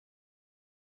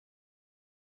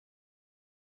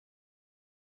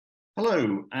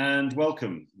Hello and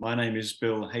welcome. My name is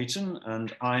Bill Hayton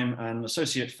and I'm an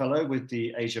Associate Fellow with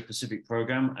the Asia-Pacific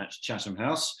Programme at Chatham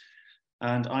House.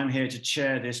 And I'm here to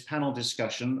chair this panel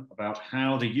discussion about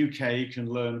how the UK can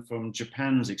learn from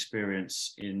Japan's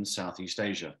experience in Southeast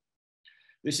Asia.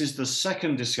 This is the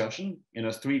second discussion in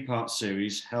a three-part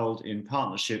series held in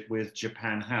partnership with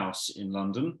Japan House in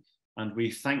London. And we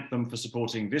thank them for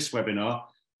supporting this webinar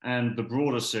and the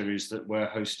broader series that we're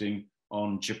hosting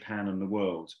on Japan and the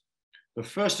world. The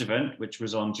first event, which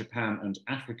was on Japan and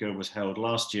Africa, was held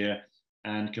last year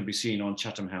and can be seen on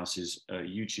Chatham House's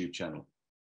YouTube channel.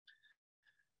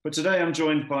 But today I'm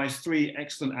joined by three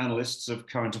excellent analysts of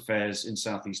current affairs in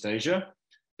Southeast Asia.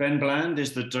 Ben Bland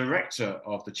is the director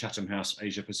of the Chatham House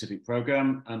Asia Pacific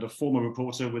Programme and a former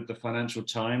reporter with the Financial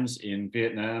Times in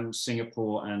Vietnam,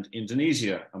 Singapore and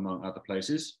Indonesia, among other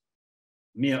places.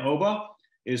 Mia Oba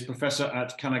is professor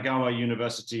at Kanagawa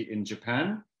University in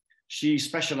Japan. She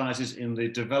specializes in the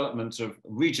development of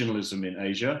regionalism in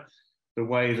Asia, the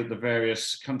way that the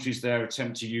various countries there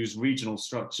attempt to use regional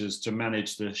structures to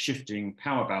manage the shifting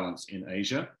power balance in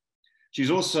Asia. She's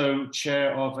also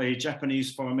chair of a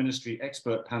Japanese Foreign Ministry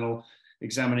expert panel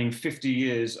examining 50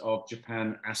 years of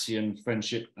Japan-ASEAN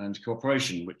friendship and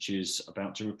cooperation, which is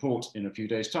about to report in a few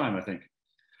days' time, I think.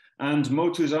 And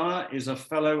Motuzawa is a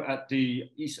fellow at the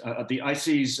IC's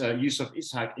Yusof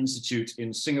Ishak Institute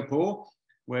in Singapore,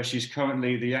 where she's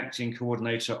currently the acting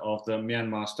coordinator of the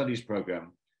Myanmar Studies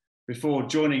Programme. Before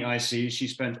joining IC, she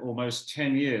spent almost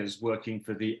 10 years working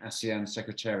for the ASEAN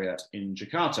Secretariat in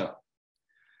Jakarta.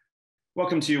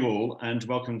 Welcome to you all, and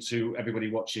welcome to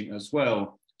everybody watching as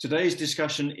well. Today's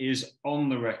discussion is on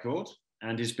the record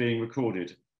and is being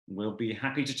recorded. We'll be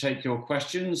happy to take your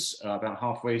questions about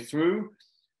halfway through.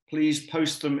 Please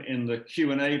post them in the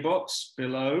Q&A box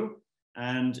below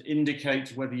and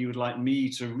indicate whether you would like me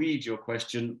to read your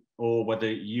question or whether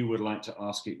you would like to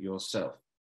ask it yourself.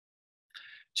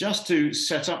 Just to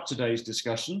set up today's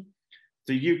discussion,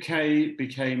 the UK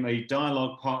became a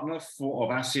dialogue partner of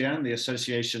ASEAN, the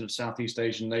Association of Southeast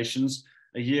Asian Nations,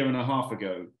 a year and a half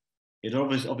ago. It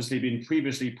obviously been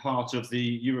previously part of the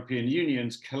European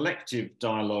Union's collective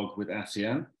dialogue with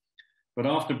ASEAN, but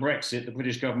after Brexit, the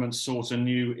British government sought a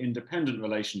new independent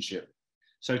relationship.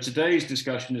 So today's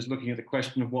discussion is looking at the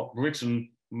question of what Britain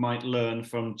might learn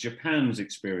from Japan's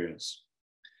experience.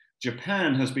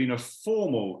 Japan has been a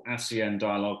formal ASEAN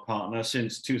dialogue partner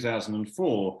since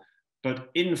 2004,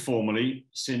 but informally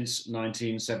since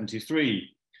 1973.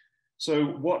 So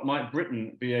what might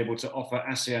Britain be able to offer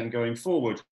ASEAN going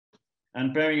forward?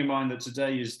 And bearing in mind that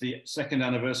today is the second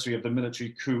anniversary of the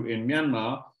military coup in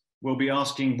Myanmar, we'll be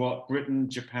asking what Britain,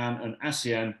 Japan and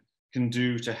ASEAN can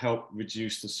do to help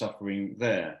reduce the suffering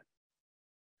there.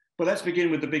 But let's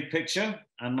begin with the big picture.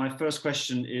 And my first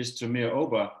question is to Mia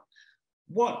Oba.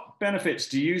 What benefits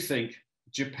do you think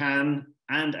Japan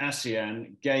and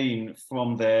ASEAN gain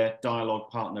from their dialogue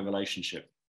partner relationship?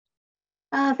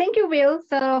 Thank you, Will,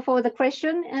 for the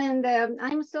question. And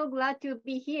I'm so glad to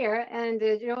be here and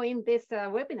join this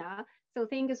webinar. So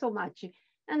thank you so much.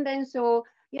 And then,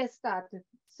 let's start.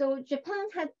 So Japan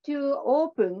had two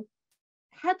open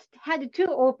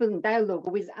dialogue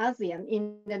with ASEAN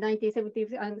in the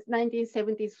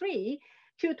 1973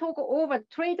 to talk over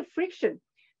trade friction.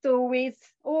 So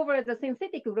over the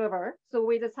synthetic rubber, so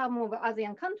with some of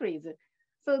ASEAN countries.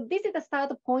 So this is the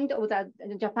start point of the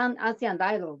Japan-ASEAN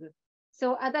dialogue.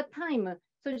 So at that time,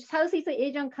 so Southeast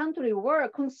Asian countries were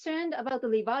concerned about the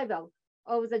revival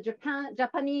of the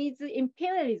Japanese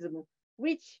imperialism,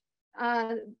 which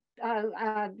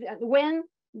when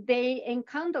they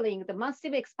encountering the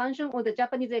massive expansion of the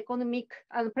Japanese economic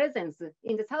presence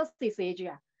in the Southeast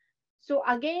Asia. So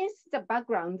against the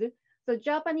background, the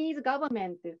Japanese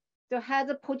government has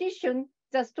a position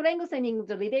the strengthening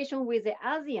the relation with the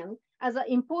ASEAN as an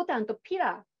important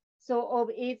pillar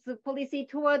of its policy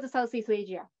towards Southeast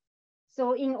Asia.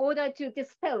 So in order to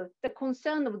dispel the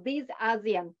concern of these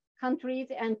ASEAN countries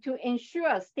and to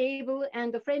ensure stable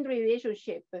and friendly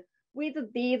relationship with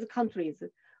these countries.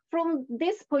 From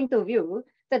this point of view,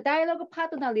 the dialogue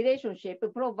partner relationship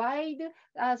provide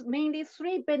mainly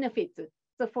three benefits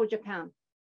for Japan.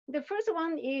 The first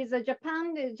one is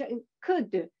Japan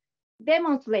could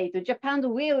demonstrate Japan's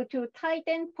will to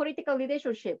tighten political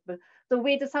relationship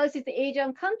with Southeast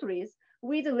Asian countries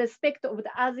with respect of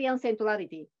the ASEAN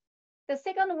centrality. The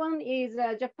second one is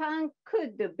Japan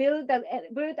could build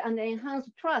and enhance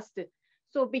trust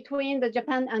between the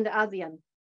Japan and the ASEAN.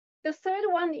 The third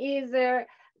one is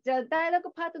the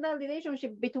dialogue partner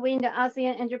relationship between the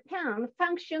ASEAN and Japan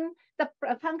function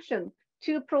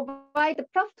to provide a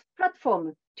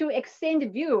platform to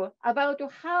extend view about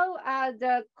how are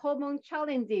the common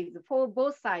challenges for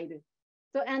both sides.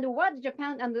 So, and what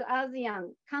Japan and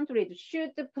ASEAN countries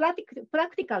should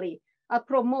practically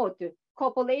promote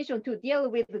cooperation to deal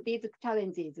with these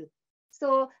challenges.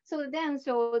 So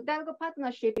dialogue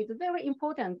partnership is very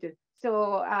important.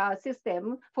 So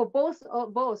system for both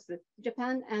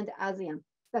Japan and ASEAN.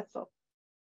 That's all.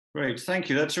 Great, thank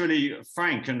you. That's really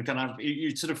frank and kind of,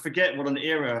 you sort of forget what an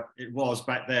era it was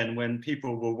back then when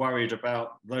people were worried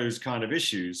about those kind of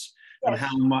issues. Yes. And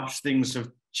how much things have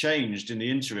changed in the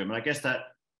interim. And I guess that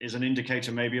is an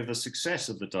indicator maybe of the success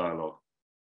of the dialogue.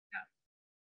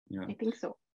 Yeah, I think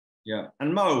so. Yeah,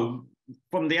 and Mo,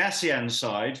 from the ASEAN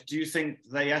side, do you think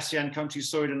the ASEAN countries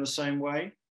saw it in the same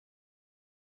way?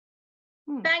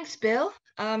 Thanks, Bill.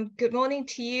 Good morning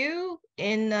to you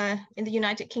in the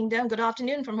United Kingdom. Good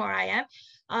afternoon from where I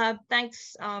am.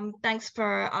 Thanks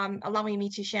for allowing me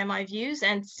to share my views.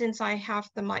 And since I have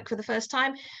the mic for the first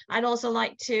time, I'd also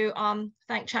like to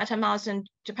thank Chatham House and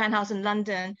Japan House in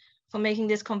London for making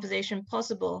this conversation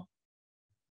possible.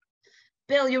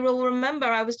 Bill, you will remember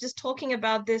I was just talking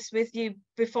about this with you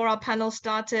before our panel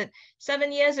started. 7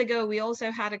 years ago, we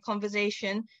also had a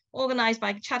conversation organized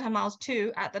by Chatham House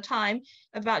too at the time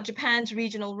about Japan's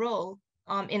regional role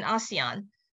in ASEAN.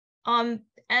 And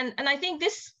I think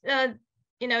this, the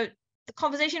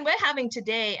conversation we're having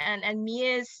today and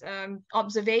Mia's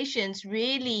observations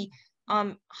really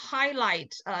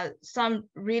highlight some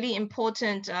really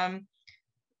important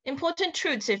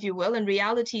truths, if you will, and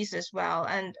realities as well.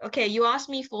 And okay, you asked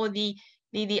me for the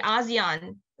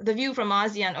ASEAN, the view from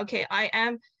ASEAN. Okay,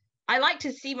 I like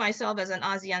to see myself as an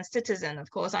ASEAN citizen.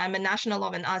 Of course, I'm a national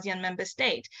of an ASEAN member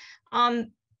state.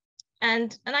 And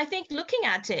I think looking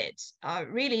at it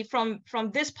really from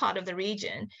this part of the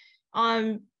region,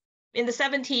 in the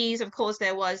 70s, of course,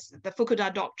 there was the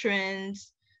Fukuda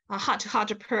doctrines, a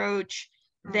heart-to-heart approach,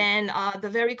 then the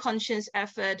very conscious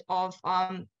effort of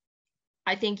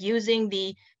I think using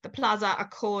the Plaza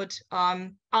Accord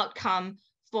outcome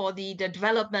for the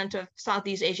development of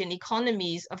Southeast Asian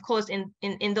economies. Of course,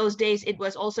 in those days, it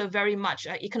was also very much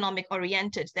economic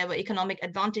oriented. There were economic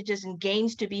advantages and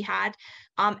gains to be had,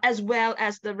 as well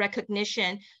as the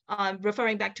recognition,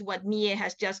 referring back to what Mie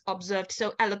has just observed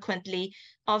so eloquently,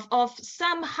 of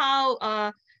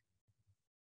somehow,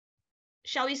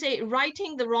 shall we say,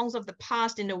 righting the wrongs of the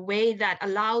past in a way that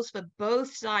allows for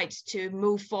both sides to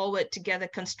move forward together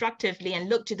constructively and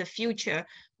look to the future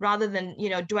rather than,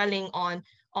 dwelling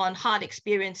on hard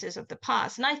experiences of the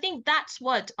past. And I think that's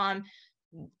what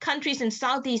countries in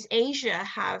Southeast Asia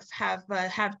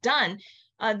have done.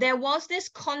 There was this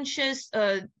conscious,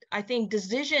 I think,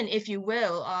 decision, if you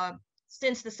will,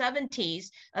 since the 70s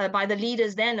by the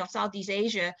leaders then of Southeast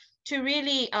Asia to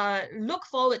really look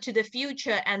forward to the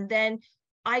future and then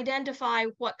identify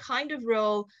what kind of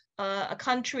role a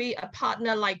country, a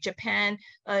partner like Japan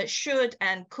should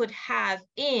and could have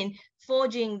in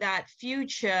forging that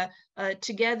future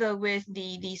together with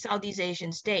the Southeast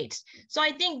Asian states. So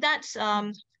I think that's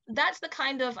the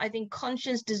kind of, I think,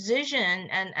 conscious decision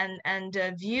and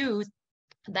view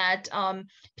that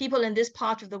people in this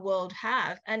part of the world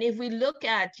have. And if we look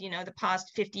at, the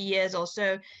past 50 years or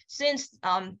so since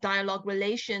dialogue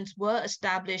relations were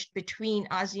established between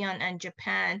ASEAN and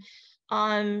Japan,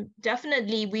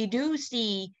 definitely we do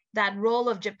see that role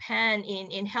of Japan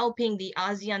in helping the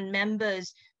ASEAN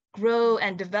members grow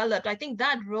and develop. I think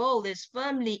that role is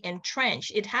firmly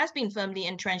entrenched. It has been firmly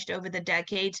entrenched over the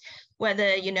decades, whether,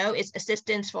 it's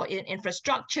assistance for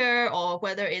infrastructure or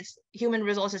whether it's human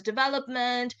resources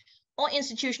development or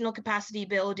institutional capacity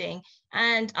building.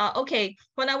 And okay,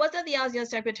 when I was at the ASEAN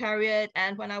Secretariat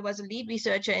and when I was a lead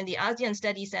researcher in the ASEAN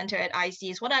Study Center at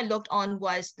ICES, what I looked on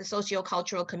was the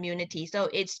socio-cultural community. So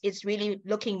it's really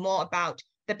looking more about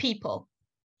the people.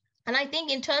 And I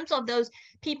think in terms of those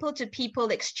people-to-people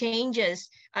exchanges,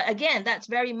 again, that's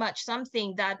very much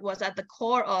something that was at the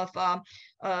core of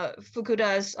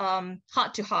Fukuda's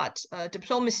heart-to-heart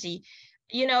diplomacy.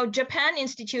 Japan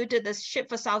instituted the Ship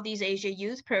for Southeast Asia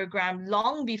Youth Program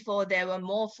long before there were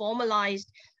more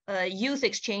formalized youth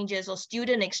exchanges or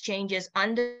student exchanges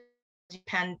under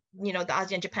Japan, the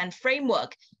ASEAN-Japan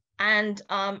framework. And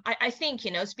I think,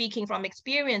 speaking from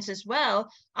experience as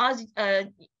well,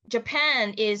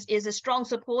 Japan is a strong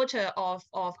supporter of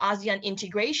ASEAN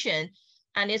integration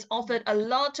and is offered a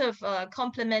lot of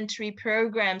complementary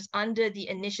programs under the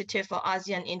Initiative for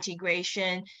ASEAN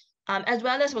Integration, as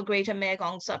well as for Greater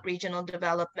Mekong sub-regional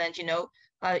development,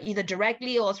 either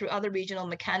directly or through other regional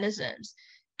mechanisms.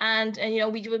 And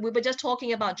we were just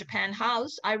talking about Japan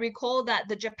House. I recall that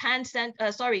the Japan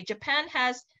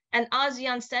has an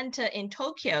ASEAN Center in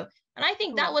Tokyo And I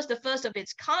think that was the first of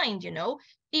its kind, you know,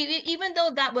 even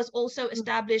though that was also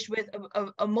established with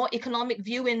a more economic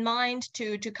view in mind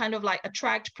to kind of like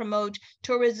attract, promote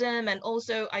tourism, and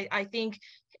also I think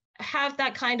have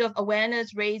that kind of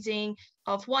awareness raising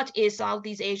of what is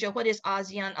Southeast Asia, what is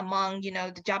ASEAN among, you know,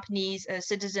 the Japanese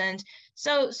citizens.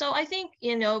 So I think,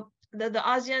 you know, the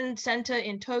ASEAN Center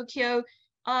in Tokyo,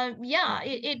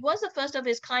 it was the first of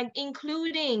its kind,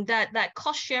 including that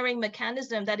cost-sharing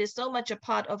mechanism that is so much a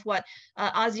part of what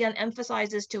ASEAN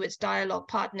emphasizes to its dialogue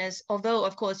partners. Although,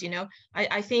 of course, you know,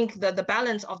 I think the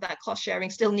balance of that cost-sharing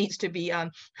still needs to be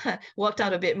worked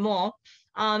out a bit more.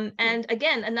 And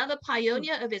again, another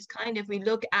pioneer of its kind, if we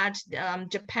look at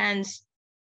Japan's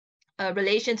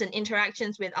relations and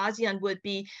interactions with ASEAN, would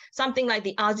be something like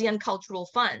the ASEAN Cultural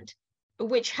Fund,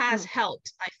 which has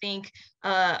helped, I think,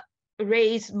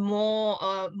 raise more,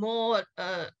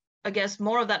 I guess,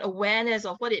 more of that awareness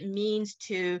of what it means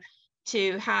to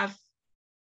have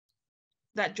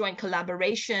that joint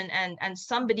collaboration and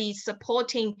somebody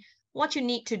supporting what you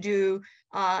need to do,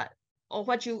 or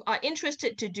what you are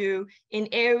interested to do in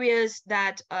areas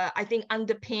that I think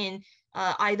underpin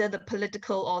either the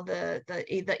political or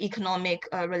the economic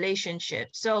relationship.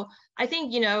 So I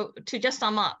think, you know, to just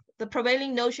sum up, the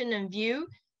prevailing notion and view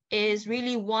is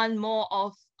really one more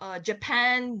of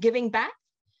Japan giving back.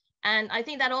 And I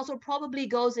think that also probably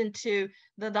goes into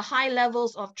the high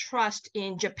levels of trust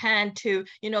in Japan to,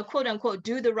 you know, quote unquote,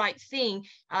 do the right thing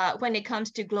when it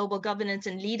comes to global governance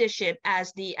and leadership,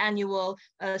 as the annual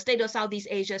State of Southeast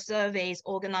Asia surveys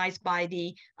organized by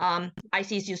the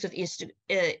IC's Yusuf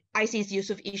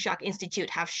Ishak Institute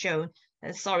have shown.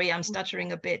 Sorry, I'm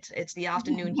stuttering a bit. It's the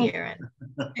afternoon here.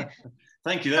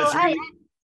 Thank you. That's really...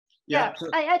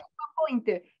 I add one point.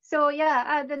 So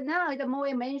now the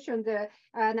more mentioned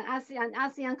an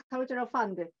ASEAN Cultural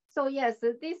Fund. So yes,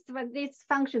 this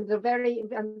functions very,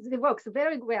 it works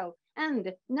very well.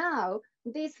 And now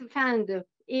this fund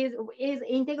is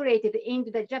integrated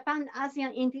into the Japan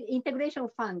ASEAN Integration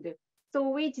Fund, so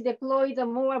which deploys a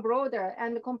more broader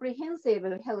and comprehensive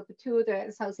help to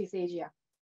the Southeast Asia.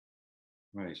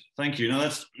 Right, thank you. Now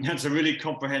that's a really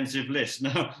comprehensive list.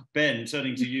 Now, Ben,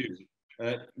 turning to you.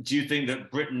 Do you think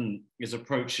that Britain is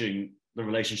approaching the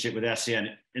relationship with ASEAN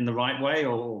in the right way,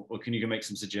 or can you make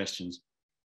some suggestions?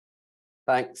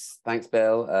 Thanks,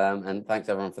 Bill, and thanks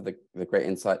everyone for the great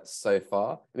insights so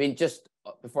far. I mean, just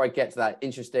before I get to that,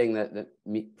 interesting that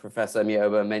Professor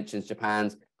Miyoba mentions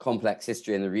Japan's complex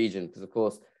history in the region, because of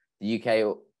course the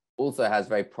UK also has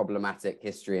very problematic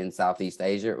history in Southeast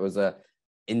Asia. It was a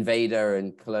invader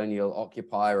and colonial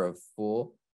occupier of 4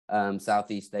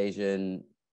 Southeast Asian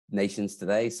nations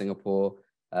today: Singapore,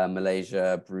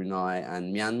 Malaysia, Brunei,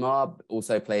 and Myanmar.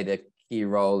 Also played a key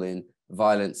role in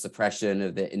violent suppression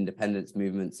of the independence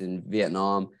movements in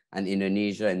Vietnam and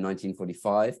Indonesia in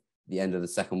 1945, the end of the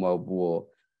Second World War.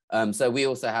 So we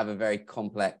also have a very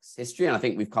complex history, and I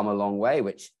think we've come a long way,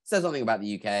 which says something about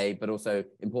the UK, but also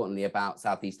importantly about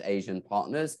Southeast Asian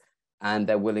partners and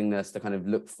their willingness to kind of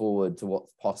look forward to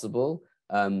what's possible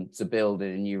to build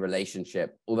in a new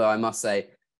relationship. Although I must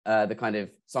say,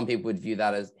 some people would view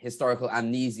that as historical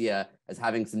amnesia, as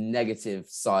having some negative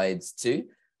sides too.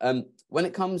 When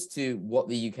it comes to what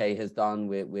the UK has done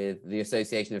with the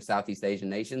Association of Southeast Asian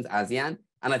Nations, ASEAN,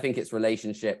 and I think its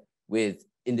relationship with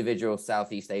individual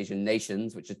Southeast Asian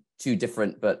nations, which are 2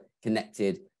 different but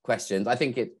connected questions, I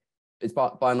think it's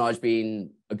by and large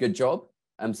been a good job.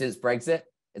 Since Brexit,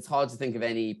 it's hard to think of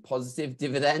any positive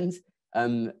dividend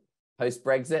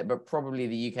post-Brexit, but probably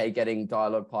the UK getting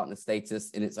dialogue partner status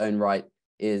in its own right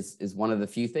is one of the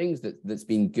few things that's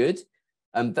been good.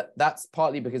 That's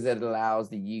partly because it allows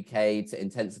the UK to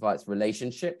intensify its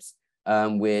relationships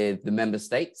with the member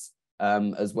states,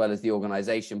 as well as the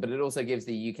organization, but it also gives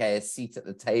the UK a seat at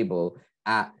the table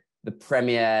at the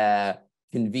premier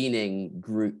convening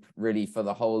group really for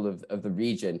the whole of the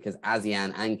region, because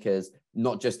ASEAN anchors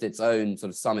not just its own sort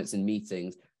of summits and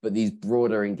meetings, but these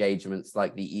broader engagements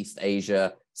like the East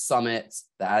Asia Summit,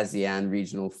 the ASEAN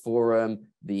Regional Forum,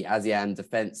 the ASEAN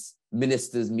Defense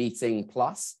Ministers Meeting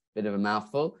Plus, bit of a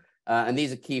mouthful. And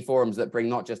these are key forums that bring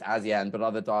not just ASEAN, but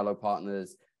other dialogue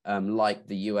partners like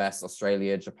the US,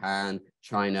 Australia, Japan,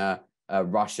 China,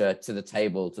 Russia to the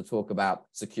table to talk about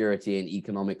security and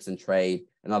economics and trade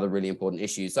and other really important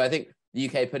issues. So I think the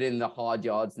UK put in the hard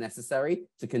yards necessary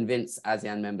to convince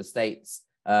ASEAN member states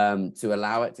to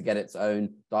allow it to get its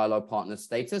own dialogue partner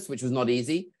status, which was not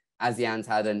easy. ASEAN's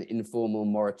had an informal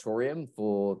moratorium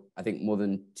for, I think, more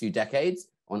than 2 decades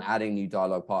on adding new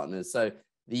dialogue partners. So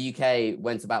the UK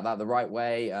went about that the right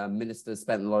way. Ministers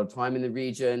spent a lot of time in the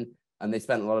region. and they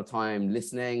spent a lot of time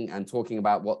listening and talking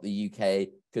about what the UK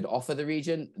could offer the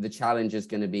region. The challenge is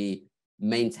going to be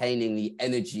maintaining the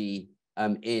energy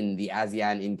in the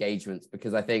ASEAN engagements,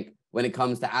 because I think when it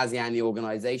comes to ASEAN, the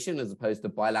organization, as opposed to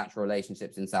bilateral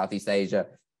relationships in Southeast Asia,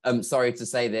 I'm sorry to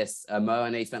say this, Mo, I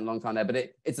know you spent a long time there,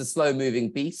 but it's a slow moving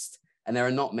beast, and there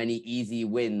are not many easy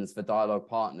wins for dialogue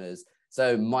partners.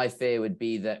 So my fear would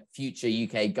be that future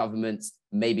UK governments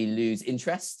maybe lose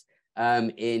interest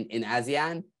in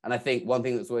ASEAN. And I think one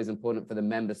thing that's always important for the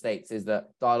member states is that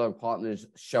dialogue partners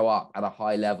show up at a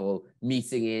high level,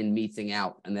 meeting in, meeting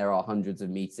out, and there are hundreds of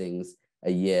meetings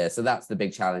a year. So that's the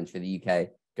big challenge for the UK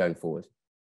going forward.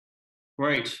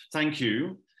 Great, thank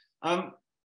you.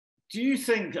 Do you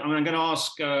think, I mean, I'm going to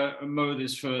ask Mo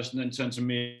this first and then turn to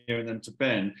Mia and then to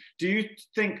Ben. Do you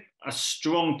think a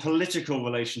strong political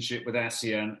relationship with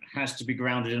ASEAN has to be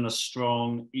grounded in a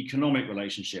strong economic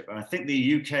relationship? And I think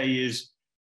the UK is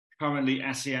currently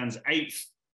ASEAN's 8th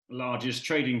largest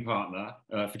trading partner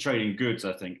for trading goods,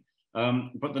 I think.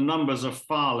 But the numbers are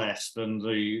far less than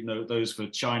those for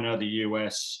China, the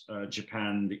US,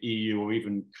 Japan, the EU, or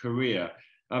even Korea.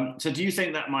 So do you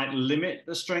think that might limit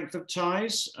the strength of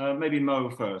ties? Maybe Mo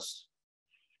first.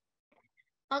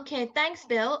 Okay, thanks,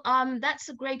 Bill. That's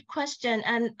a great question.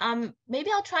 And maybe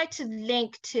I'll try to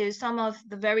link to some of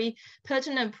the very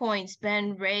pertinent points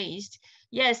Ben raised.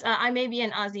 Yes, I may be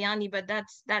an ASEANi, but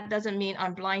that doesn't mean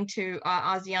I'm blind to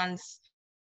ASEAN's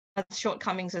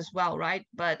shortcomings as well, right?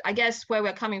 But I guess where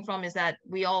we're coming from is that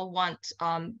we all want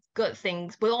good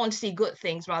things. We all want to see good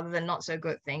things rather than not so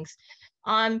good things.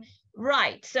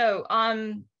 Right, so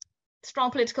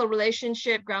strong political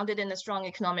relationship grounded in a strong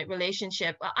economic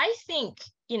relationship. I think,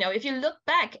 if you look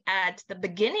back at the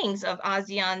beginnings of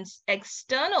ASEAN's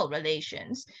external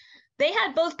relations, they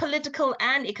had both political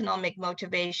and economic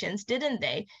motivations, didn't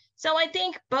they? So I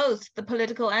think both the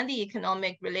political and the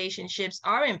economic relationships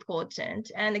are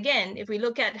important. And again, if we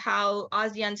look at how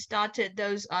ASEAN started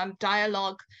those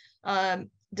dialogue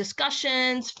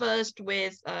discussions, first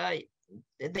with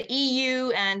the EU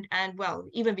and well,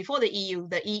 even before the EU,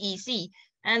 the EEC,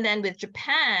 and then with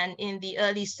Japan in the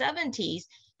early 70s,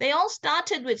 they all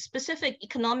started with specific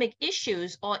economic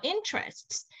issues or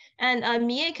interests. And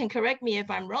Mie can correct me if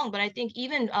I'm wrong, but I think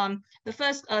even the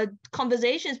first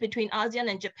conversations between ASEAN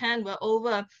and Japan were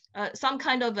over some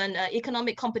kind of an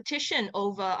economic competition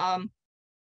over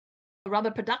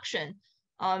rubber production.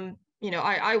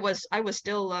 I was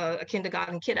still a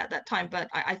kindergarten kid at that time, but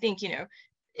I think,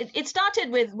 it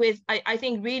started with I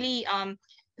think really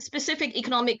specific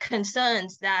economic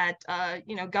concerns that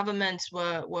governments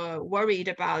were worried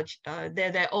about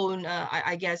their own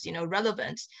I guess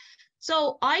relevance.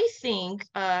 So I think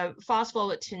fast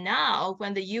forward to now,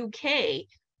 when the UK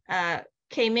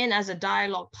came in as a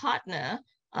dialogue partner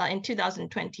in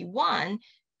 2021,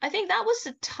 I think that was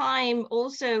a time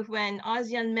also when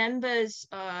ASEAN members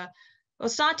were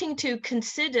starting to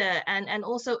consider and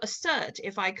also assert,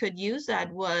 if I could use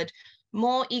that word,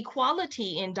 more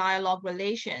equality in dialogue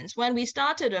relations. When we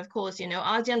started, of course,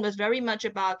 ASEAN was very much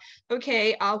about,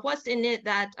 okay, what's in it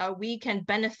that we can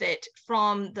benefit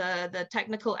from the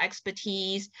technical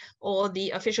expertise or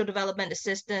the official development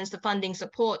assistance, the funding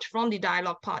support from the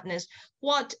dialogue partners?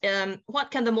 What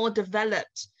can the more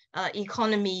developed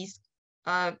economies,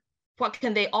 what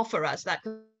can they offer us? That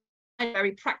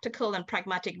very practical and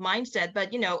pragmatic mindset.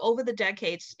 But over the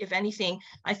decades, if anything,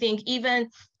 I think even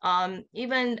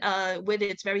with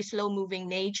its very slow moving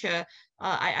nature,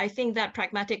 I think that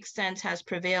pragmatic sense has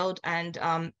prevailed, and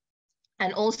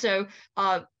also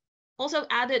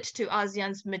added to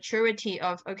ASEAN's maturity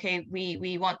of, okay,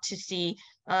 we want to see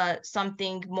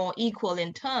something more equal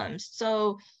in terms.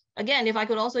 So again, if I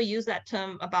could also use that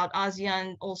term about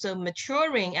ASEAN also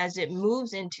maturing as it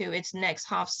moves into its next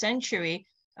half century,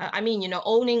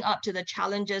 owning up to the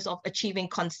challenges of achieving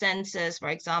consensus, for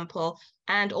example,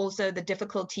 and also the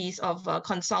difficulties of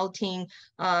consulting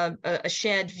a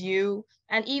shared view,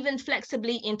 and even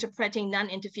flexibly interpreting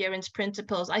non-interference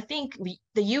principles. I think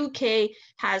the UK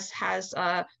has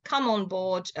come on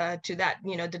board to that,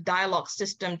 the dialogue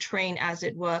system train, as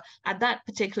it were, at that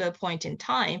particular point in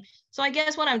time. So I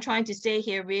guess what I'm trying to say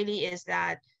here really is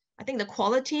that I think the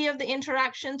quality of the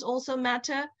interactions also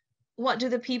matter. What do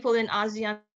the people in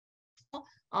ASEAN,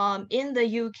 in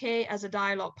the UK as a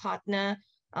dialogue partner?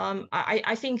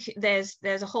 I think there's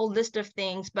a whole list of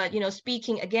things, but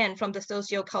speaking again from the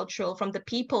socio-cultural, from the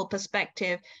people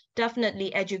perspective,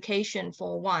 definitely education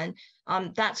for one.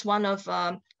 That's one of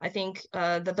I think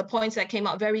the points that came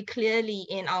out very clearly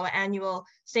in our annual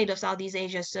State of Southeast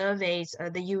Asia surveys.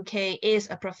 The UK is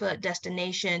a preferred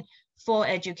destination for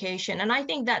education. And I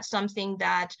think that's something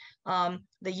that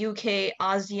the UK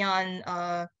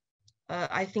ASEAN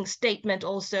I think statement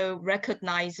also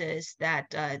recognizes that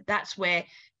that's where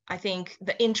I think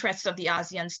the interests of the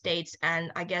ASEAN states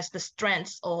and I guess the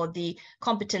strengths or the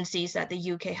competencies that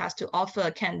the UK has to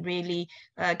offer can really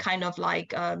kind of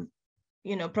like,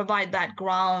 provide that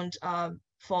ground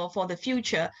for the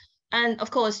future. And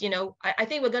of course, I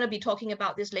think we're going to be talking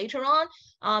about this later on,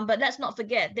 but let's not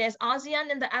forget there's ASEAN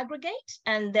in the aggregate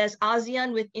and there's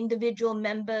ASEAN with individual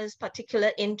members,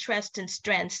 particular interests and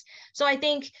strengths. So I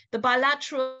think the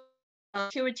bilateral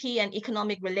security and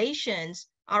economic relations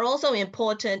are also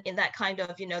important in that kind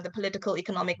of, the political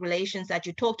economic relations that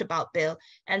you talked about, Bill.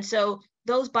 And so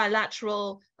those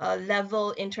bilateral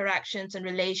level interactions and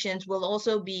relations will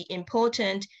also be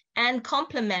important and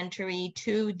complementary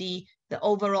to the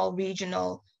overall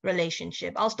regional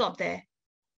relationship. I'll stop there.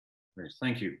 Great,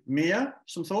 thank you. Mia,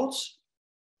 some thoughts?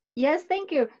 Yes,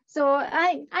 thank you. So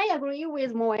I agree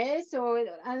with Moe.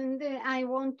 And I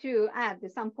want to add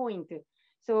some point.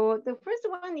 So the first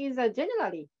one is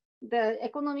generally, the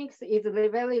economics is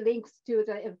very linked to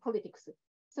the politics.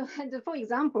 So for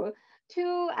example,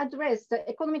 to address the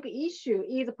economic issue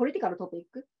is a political topic,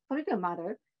 political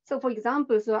matter. So for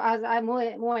example, so as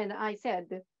Moe and I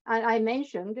said, I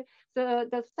mentioned,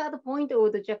 the third point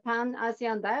of the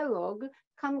Japan-ASEAN dialogue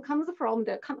came from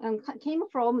the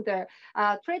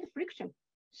trade friction.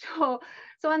 So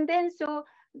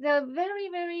the very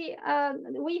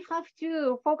we have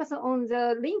to focus on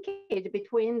the linkage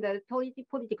between the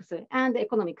politics and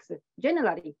economics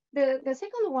generally. The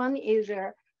second one is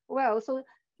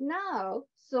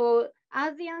so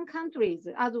ASEAN countries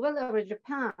as well as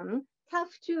Japan have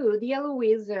to deal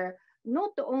with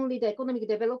not only the economic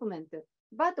development,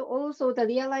 but also the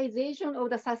realization of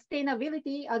the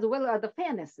sustainability as well as the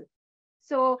fairness.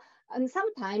 So, and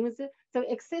sometimes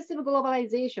the excessive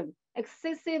globalization,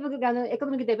 excessive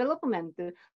economic development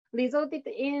resulted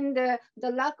in the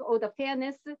lack of the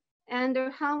fairness and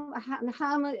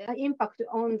harm impact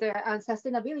on the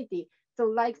sustainability. So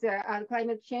like the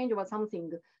climate change or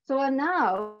something. So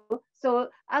now,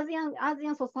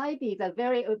 ASEAN societies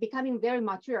are becoming very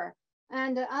mature.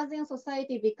 And the ASEAN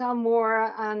society become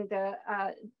more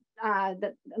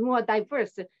more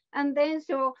diverse. And then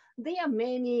so there are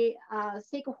many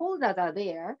stakeholders are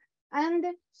there. And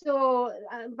so,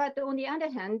 but on the other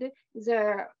hand,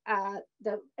 the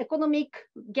economic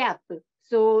gap,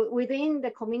 so within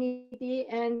the community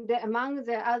and among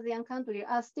the ASEAN countries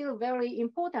are still very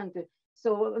important.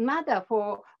 So matter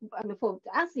for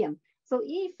ASEAN. So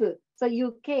if the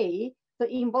UK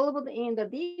involved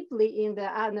deeply in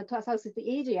the Southeast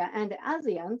Asia and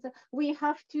ASEAN, we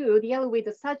have to deal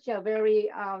with such a very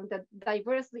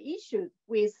diverse issues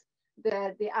with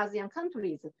the ASEAN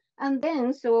countries. And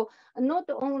then, so not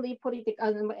only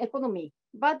political economy,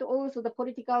 but also the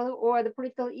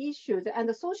political issues and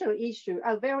the social issues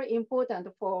are very important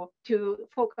to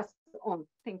focus on.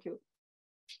 Thank you.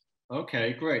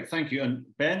 Okay, great, thank you. And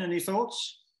Ben, any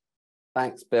thoughts?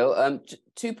 Thanks, Bill.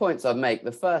 2 points I'd make.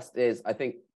 The first is, I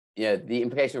think, the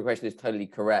implication of the question is totally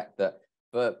correct, that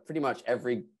for pretty much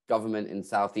every government in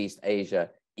Southeast Asia,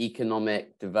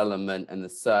 economic development and the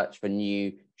search for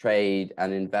new trade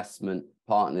and investment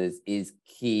partners is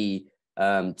key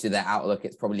to their outlook.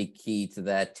 It's probably key to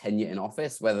their tenure in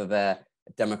office, whether they're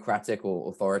democratic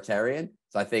or authoritarian.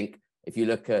 So I think if you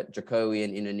look at Jokowi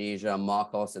in Indonesia,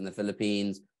 Marcos in the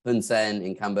Philippines, Hun Sen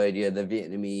in Cambodia, the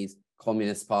Vietnamese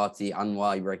Communist Party,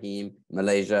 Anwar Ibrahim,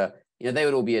 Malaysia, they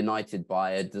would all be united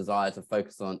by a desire to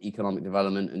focus on economic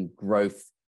development and growth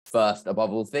first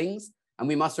above all things. And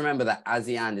we must remember that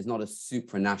ASEAN is not a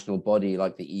supranational body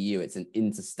like the EU, it's an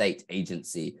interstate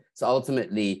agency. So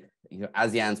ultimately,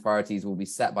 ASEAN's priorities will be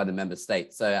set by the member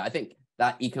states. So I think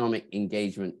that economic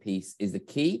engagement piece is the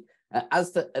key.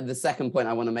 As to the second point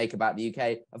I want to make about the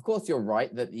UK, of course, you're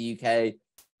right that the UK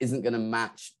isn't going to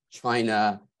match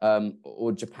China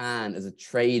or Japan as a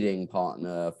trading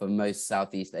partner for most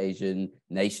Southeast Asian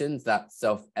nations. That's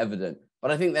self-evident.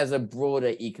 But I think there's a broader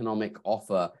economic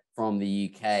offer from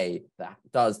the UK that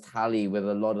does tally with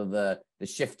a lot of the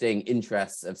shifting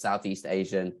interests of Southeast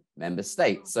Asian member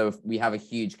states. So we have a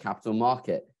huge capital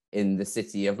market in the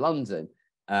city of London.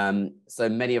 So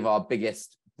many of our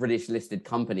biggest British listed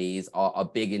companies are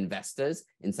big investors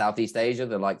in Southeast Asia,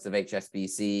 the likes of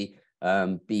HSBC,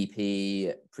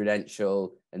 BP,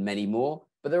 Prudential, and many more.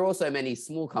 But there are also many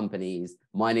small companies,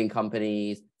 mining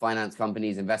companies, finance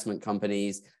companies, investment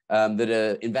companies that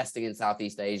are investing in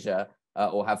Southeast Asia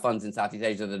or have funds in Southeast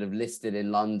Asia that have listed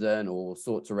in London or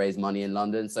sought to raise money in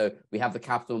London. So we have the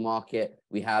capital market,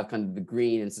 we have kind of the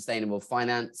green and sustainable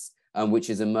finance which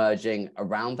is emerging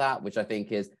around that, which I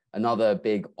think is another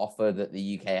big offer that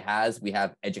the UK has. We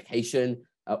have education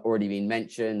already been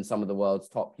mentioned, some of the world's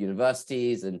top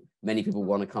universities, and many people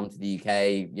want to come to the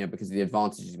UK, because of the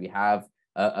advantages we have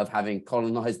of having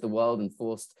colonized the world and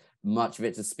forced much of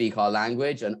it to speak our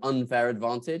language, an unfair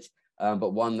advantage,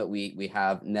 but one that we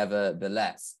have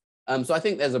nevertheless. So I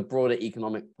think there's a broader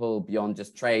economic pull beyond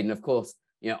just trade. And of course,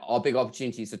 our big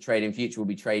opportunities for trade in future will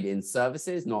be trade in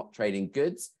services, not trade in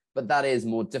goods. But that is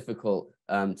more difficult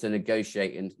to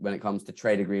negotiate when it comes to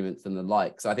trade agreements and the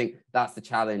like. So I think that's the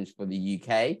challenge for the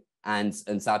UK and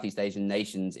Southeast Asian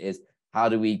nations is how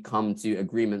do we come to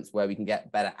agreements where we can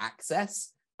get better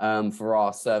access for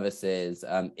our services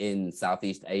in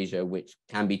Southeast Asia, which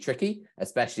can be tricky,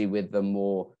 especially with the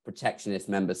more protectionist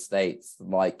member states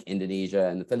like Indonesia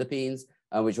and the Philippines,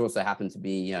 which also happen to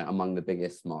be among the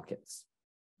biggest markets.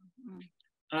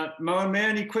 Mo and Mia,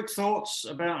 any quick thoughts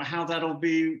about how that'll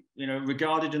be,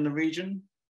 regarded in the region?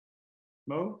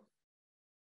 Mo?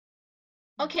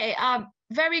 Okay,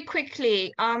 very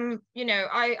quickly,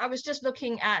 I was just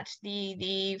looking at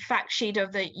the fact sheet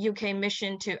of the UK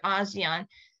mission to ASEAN,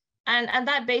 and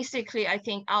that basically, I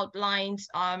think, outlines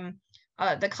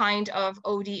the kind of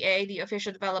ODA, the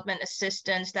official development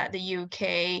assistance that the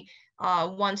UK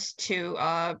wants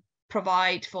to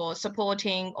provide for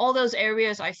supporting all those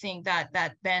areas, I think,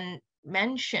 that Ben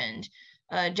mentioned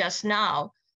just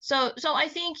now. So I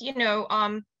think,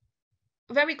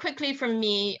 very quickly from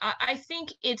me, I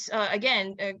think it's,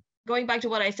 again, going back to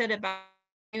what I said about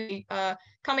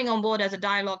coming on board as a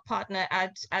dialogue partner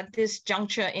at this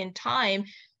juncture in time,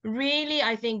 really,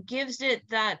 I think, gives it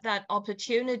that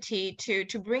opportunity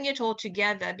to bring it all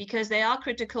together, because there are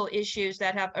critical issues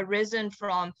that have arisen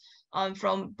from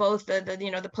both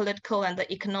the political and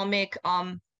the economic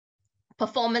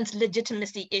performance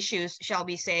legitimacy issues, shall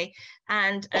we say,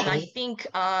 and I think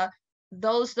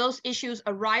those issues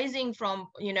arising from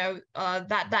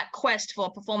that quest for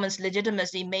performance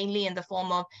legitimacy, mainly in the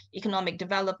form of economic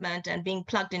development and being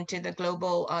plugged into the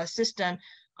global system.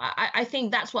 I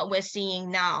think that's what we're seeing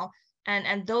now.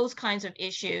 And those kinds of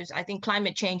issues, I think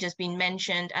climate change has been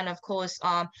mentioned. And of course,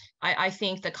 I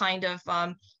think the kind of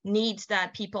needs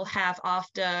that people have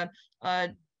after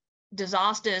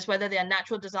disasters, whether they are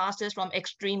natural disasters from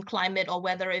extreme climate or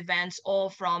weather events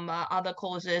or from other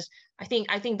causes, I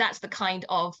think that's the kind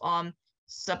of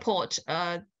support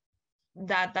that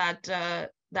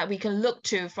we can look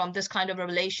to from this kind of a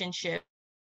relationship,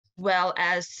 well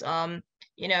as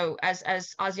as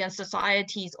ASEAN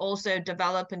societies also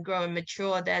develop and grow and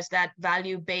mature, there's that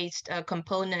value-based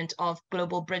component of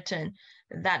global Britain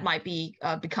that might be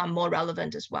become more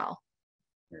relevant as well.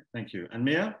 Thank you. And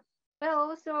Mia?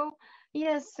 Well, so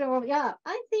yes, so yeah,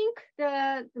 I think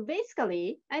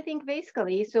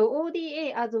basically, so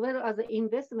ODA as well as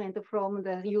investment from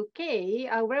the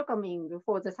UK are welcoming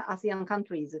for the ASEAN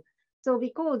countries. So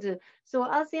because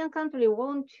ASEAN countries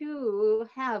want to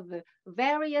have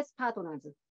various partners,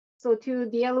 so to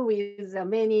deal with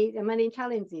many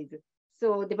challenges,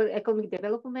 so economic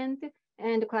development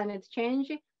and climate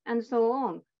change and so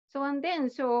on. So and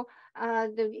then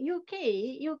the UK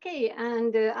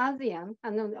and ASEAN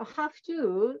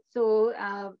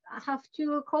have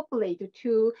to cooperate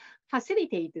to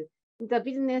facilitate the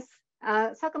business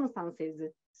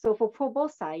circumstances. So for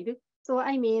both sides. So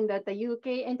I mean that the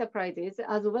UK enterprises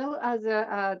as well as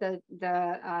the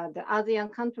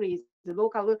ASEAN countries, the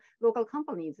local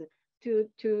companies, to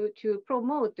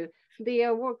promote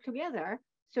their work together.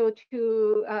 So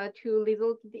to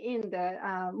result in the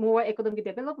more economic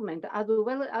development, as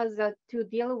well as to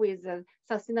deal with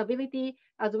sustainability,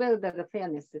 as well as the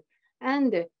fairness.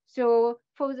 And so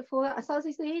for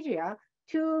Southeast Asia,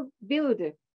 to build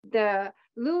the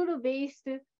rule-based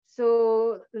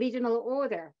regional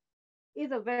order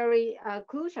is a very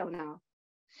crucial now.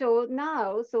 So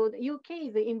the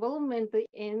UK's involvement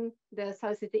in the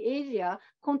Southeast Asia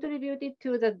contributed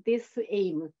to this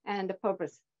aim and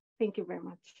purpose. Thank you very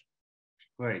much.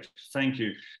 Great, thank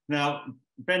you. Now,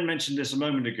 Ben mentioned this a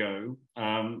moment ago,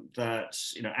 that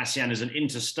ASEAN is an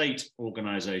interstate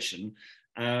organization.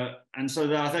 And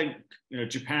so I think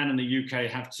Japan and the UK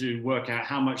have to work out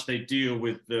how much they deal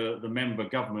with the member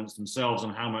governments themselves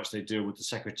and how much they deal with the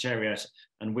Secretariat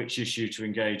and which issue to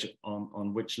engage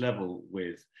on which level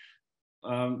with.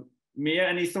 Mia,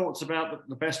 any thoughts about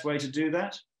the best way to do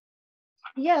that?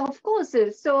 Yeah, of course.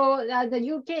 So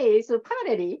the UK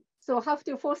parallelly have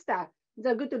to foster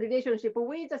the good relationship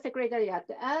with the Secretariat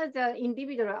as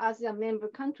individual ASEAN member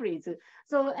countries.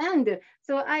 So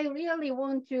I really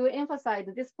want to emphasize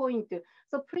this point.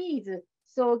 So please,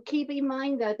 So keep in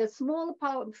mind that the small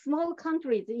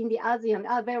countries in the ASEAN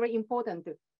are very important.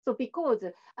 So because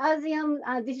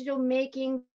ASEAN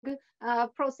decision-making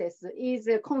process is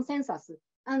a consensus.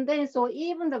 And then so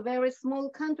even the very small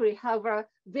country have a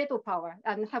veto power.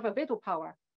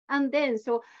 And then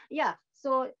so, yeah,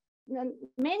 so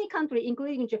many countries,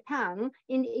 including Japan,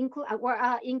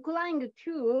 are inclined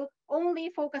to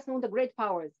only focus on the great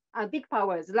powers, big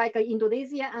powers like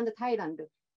Indonesia and Thailand.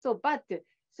 So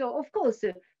of course,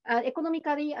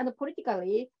 economically and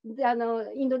politically,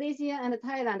 Indonesia and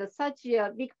Thailand, such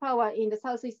a big power in the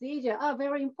Southeast Asia, are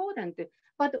very important.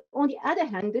 But on the other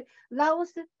hand,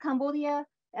 Laos, Cambodia,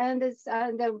 and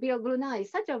Brunei,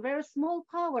 such a very small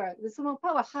power. The small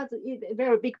power has a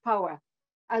very big power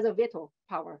as a veto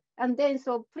power. And then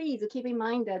so please keep in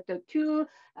mind that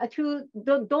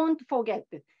don't forget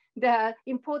the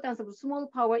importance of small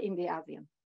power in the ASEAN.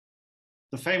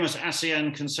 The famous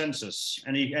ASEAN consensus.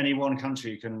 Any one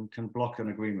country can block an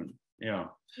agreement. Yeah.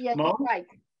 Yes, Mo? right.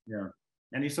 Yeah.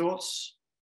 Any thoughts?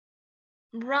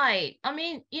 Right. I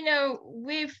mean, you know,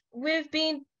 we've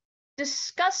been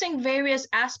discussing various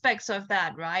aspects of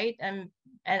that, right?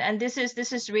 And this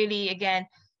is really, again,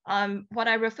 what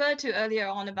I referred to earlier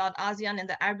on about ASEAN in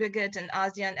the aggregate and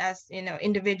ASEAN as, you know,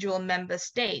 individual member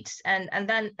states, and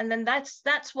then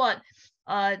that's what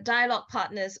dialogue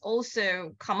partners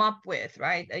also come up with,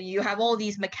 right? You have all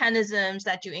these mechanisms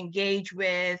that you engage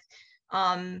with,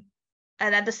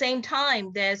 and at the same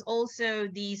time, there's also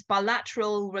these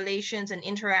bilateral relations and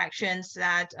interactions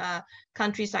that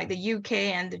countries like the UK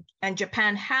and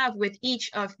Japan have with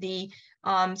each of the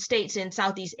states in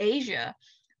Southeast Asia.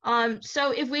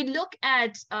 So if we look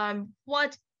at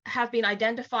what have been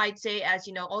identified, say, as,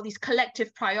 you know, all these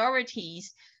collective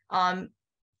priorities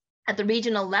at the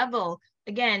regional level,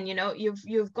 again, you know,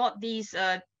 you've got these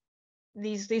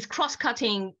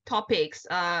cross-cutting topics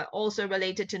also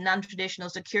related to non-traditional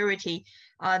security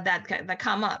that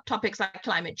come up, topics like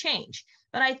climate change.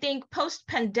 But I think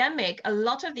post-pandemic, a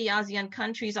lot of the ASEAN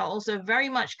countries are also very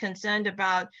much concerned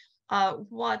about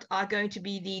what are going to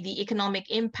be the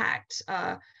economic impacts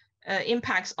of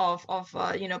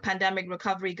you know, pandemic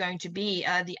recovery going to be,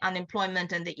 the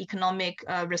unemployment and the economic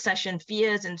recession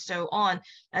fears and so on,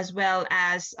 as well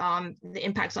as the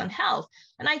impacts on health.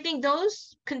 And I think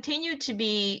those continue to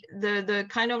be the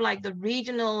kind of like the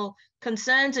regional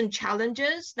concerns and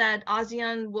challenges that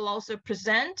ASEAN will also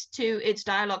present to its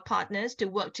dialogue partners to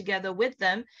work together with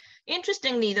them.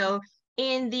 Interestingly, though,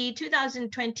 in the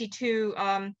 2022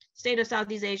 State of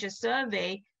Southeast Asia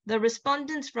survey, the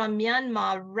respondents from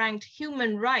Myanmar ranked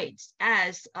human rights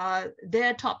as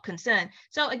their top concern.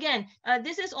 So again,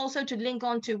 this is also to link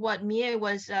on to what Mie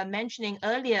was mentioning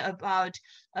earlier about,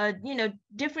 you know,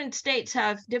 different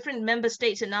member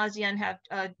states in ASEAN have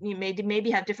maybe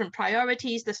have different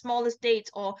priorities. The smaller states,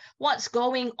 or what's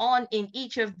going on in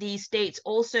each of these states,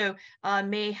 also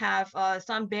may have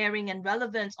some bearing and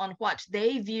relevance on what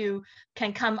they view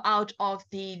can come out of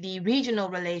the regional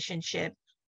relationship.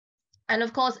 And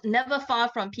of course, never far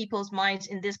from people's minds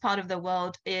in this part of the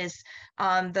world is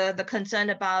the concern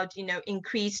about, you know,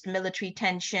 increased military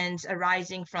tensions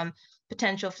arising from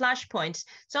potential flashpoints.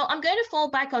 So I'm going to fall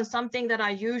back on something that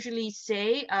I usually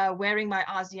say, wearing my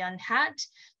ASEAN hat,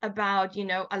 about, you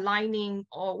know, aligning,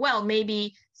 or well,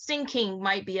 maybe syncing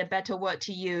might be a better word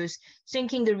to use,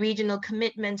 syncing the regional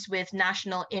commitments with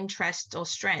national interests or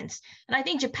strengths. And I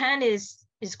think Japan is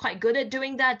quite good at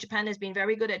doing that. Japan has been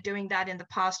very good at doing that in the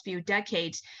past few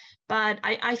decades. But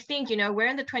I think, you know, we're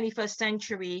in the 21st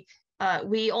century.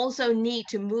 We also need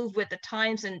to move with the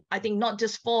times, and I think not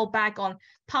just fall back on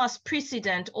past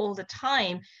precedent all the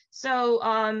time.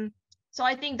 So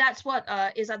I think that's what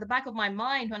is at the back of my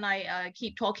mind when I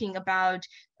keep talking about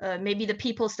maybe the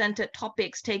people-centered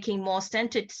topics taking more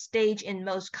centered stage in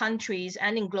most countries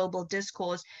and in global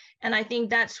discourse. And I think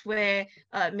that's where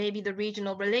maybe the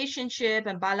regional relationship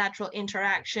and bilateral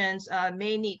interactions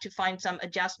may need to find some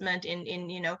adjustment in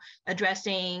you know,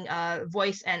 addressing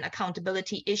voice and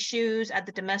accountability issues at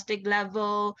the domestic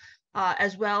level,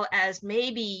 as well as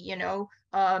maybe, you know,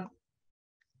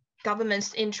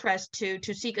 government's interest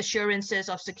to seek assurances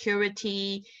of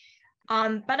security.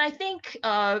 But I think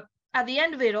at the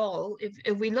end of it all,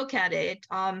 if we look at it,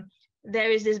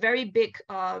 there is this very big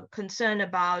concern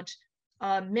about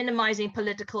minimizing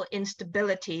political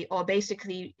instability, or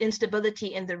basically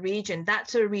instability in the region.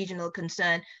 That's a regional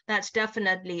concern. That's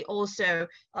definitely also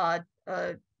on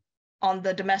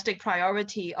the domestic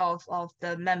priority of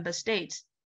the member states.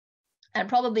 And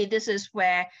probably this is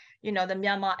where, you know, the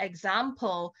Myanmar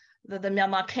example, the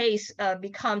Myanmar case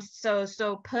becomes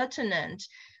so pertinent,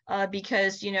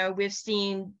 because, you know, we've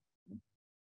seen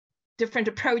different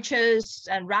approaches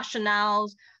and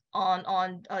rationales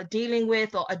on dealing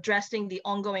with or addressing the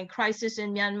ongoing crisis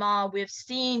in Myanmar. We've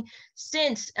seen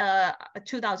since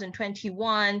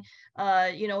 2021,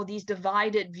 these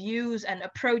divided views and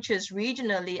approaches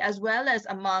regionally, as well as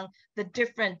among the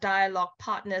different dialogue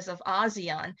partners of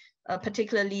ASEAN,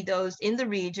 particularly those in the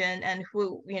region and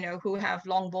who have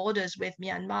long borders with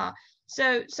Myanmar.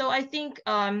 So I think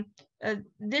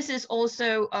this is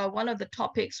also one of the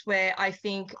topics where I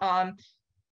think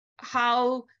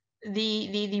how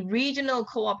the regional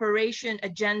cooperation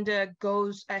agenda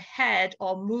goes ahead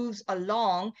or moves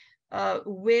along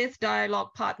with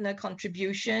dialogue partner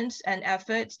contributions and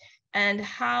efforts, and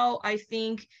how I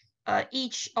think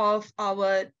each of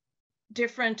our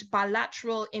different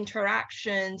bilateral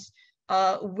interactions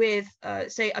with,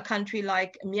 say, a country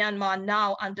like Myanmar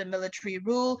now under military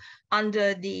rule,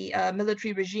 under the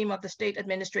military regime of the State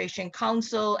Administration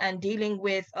Council, and dealing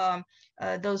with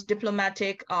those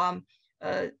diplomatic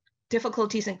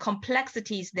difficulties and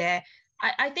complexities there.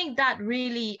 I think that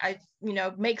really,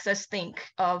 makes us think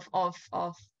of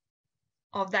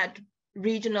that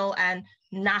regional and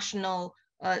national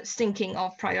syncing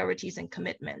of priorities and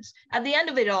commitments. At the end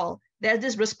of it all, there's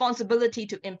this responsibility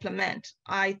to implement.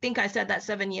 I think I said that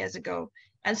 7 years ago.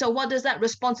 And so what does that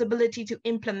responsibility to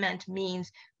implement means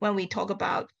when we talk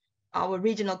about our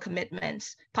regional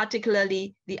commitments,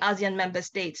 particularly the ASEAN member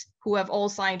states who have all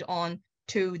signed on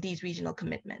to these regional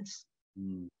commitments?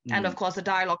 And of course, the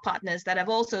dialogue partners that have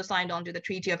also signed on to the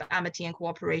Treaty of Amity and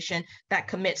Cooperation that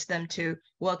commits them to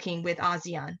working with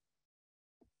ASEAN.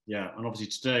 Yeah, and obviously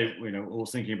today, we're all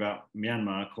thinking about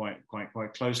Myanmar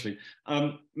quite closely.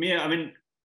 Mia, I mean,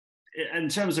 in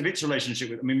terms of its relationship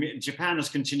with, Japan has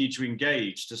continued to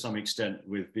engage to some extent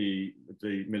with the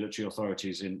military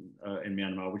authorities in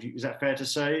Myanmar. Is that fair to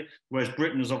say? Whereas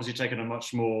Britain has obviously taken a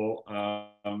much more,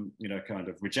 kind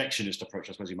of rejectionist approach,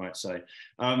 I suppose you might say.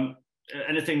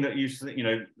 Anything that you think,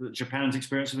 that Japan's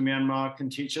experience with Myanmar can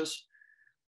teach us?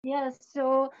 Yes,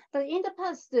 so in the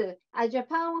past,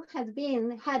 Japan had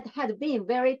been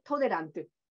very tolerant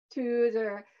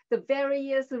to the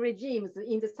various regimes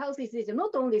in the Southeast Asia,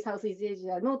 not only Southeast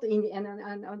Asia, not in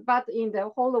but in the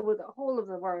whole of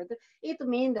the world. It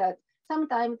means that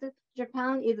sometimes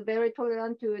Japan is very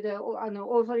tolerant to the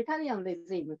authoritarian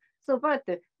regime. So, but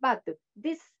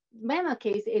this Myanmar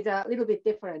case is a little bit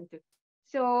different.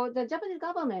 So the Japanese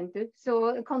government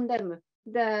condemn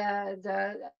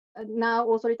the now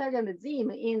authoritarian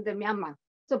regime in the Myanmar.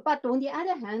 So, but on the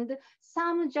other hand,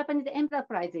 some Japanese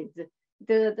enterprises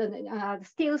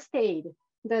still stayed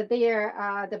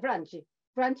the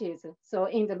branches so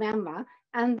in the Myanmar,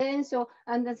 and then some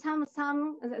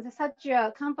such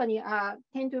a company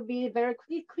tend to be very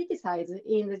criticized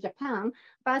in Japan,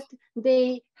 but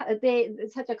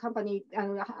such a company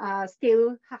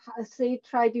still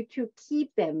try to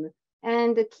keep them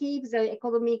and keep the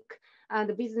economic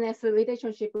and business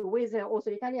relationship with the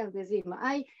authoritarian regime.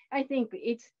 I think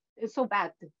it's so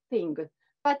bad thing.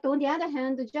 But on the other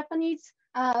hand, the Japanese,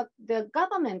 the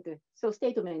government,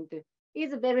 statement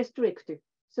is very strict.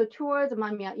 So towards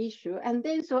Myanmar issue. And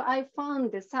then so I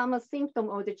found some symptom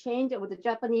of the change of the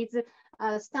Japanese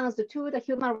stance to the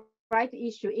human rights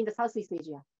issue in the Southeast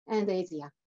Asia and Asia.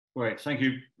 Great, thank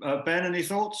you. Ben, any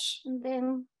thoughts? And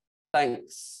then...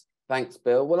 Thanks,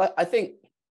 Bill. Well, I think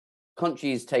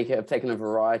countries have taken a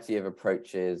variety of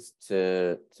approaches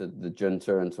to the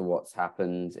junta and to what's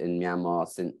happened in Myanmar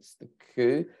since the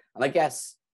coup. And I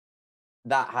guess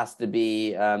that has to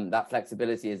be, that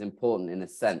flexibility is important in a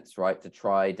sense, right, to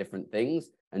try different things.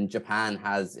 And Japan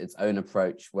has its own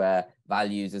approach where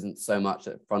values isn't so much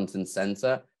at front and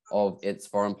center of its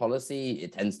foreign policy.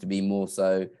 It tends to be more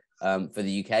so for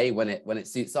the UK when it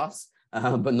suits us,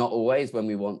 but not always when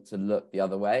we want to look the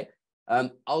other way.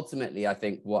 Ultimately, I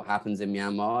think what happens in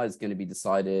Myanmar is going to be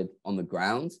decided on the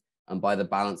ground and by the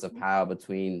balance of power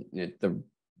between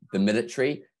the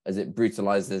military as it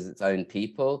brutalizes its own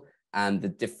people and the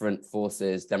different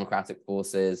forces, democratic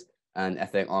forces and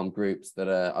ethnic armed groups that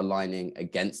are aligning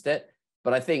against it.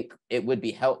 But I think it would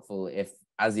be helpful if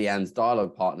ASEAN's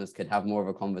dialogue partners could have more of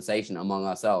a conversation among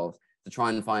ourselves to try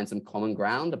and find some common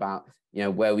ground about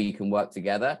where we can work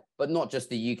together, but not just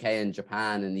the UK and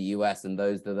Japan and the US and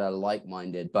those that are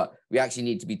like-minded, but we actually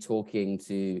need to be talking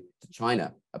to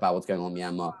China about what's going on in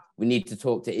Myanmar. We need to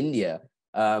talk to India,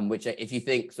 which if you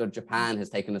think sort of Japan has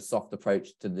taken a soft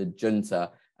approach to the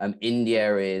junta,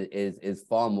 India is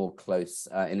far more close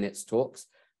in its talks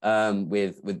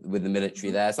with the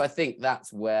military there. So I think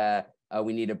that's where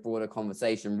we need a broader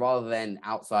conversation rather than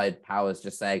outside powers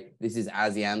just saying this is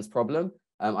ASEAN's problem.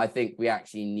 I think we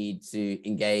actually need to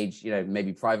engage,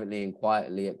 maybe privately and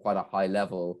quietly at quite a high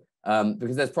level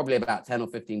because there's probably about 10 or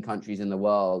 15 countries in the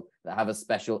world that have a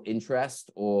special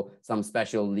interest or some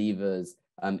special levers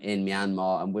in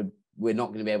Myanmar, and we're not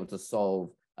going to be able to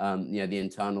solve the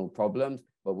internal problems,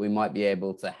 but we might be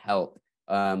able to help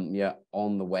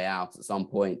on the way out at some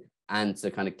point, and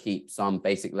to kind of keep some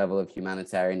basic level of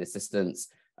humanitarian assistance,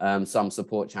 some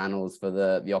support channels for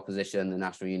the opposition, the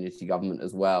National Unity Government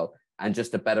as well, and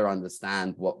just to better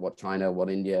understand what China, what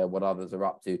India, what others are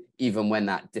up to, even when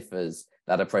that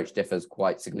approach differs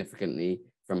quite significantly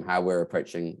from how we're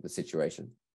approaching the situation.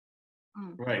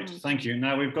 Great, thank you.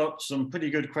 Now we've got some pretty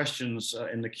good questions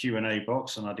in the Q&A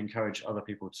box, and I'd encourage other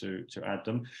people to add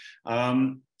them.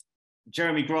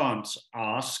 Jeremy Grant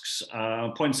asks,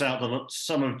 points out that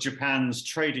some of Japan's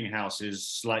trading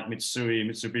houses like Mitsui,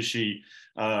 Mitsubishi,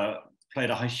 played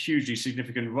a hugely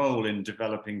significant role in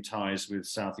developing ties with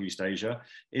Southeast Asia.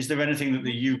 Is there anything that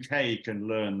the UK can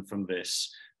learn from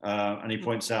this? And he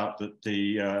points out that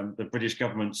the British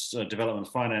government's development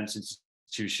finance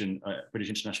institution, British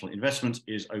International Investment,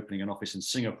 is opening an office in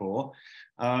Singapore.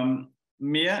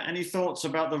 Mia, any thoughts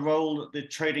about the role that the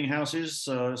trading houses,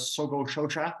 Sogo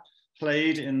Shocha,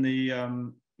 played in the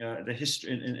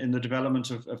history in the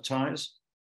development of ties?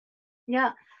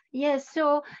 Yeah. Yes,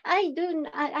 so I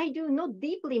do not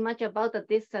deeply much about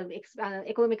this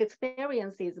economic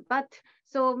experiences, but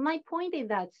so my point is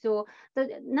that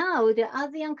now the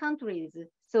ASEAN countries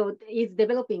is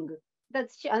developing,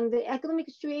 and the economic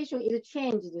situation is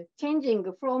changing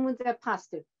from the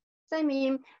past. So I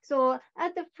mean, so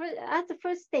at the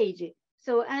first stage,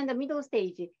 and the middle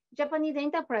stage, Japanese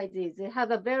enterprises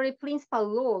have a very principal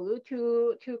role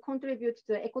to contribute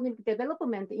to economic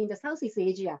development in the Southeast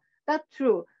Asia. That's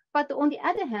true. But on the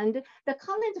other hand, the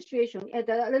current situation is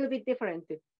a little bit different.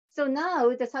 So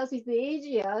now the Southeast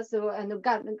Asia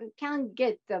can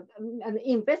get an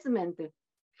investment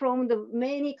from the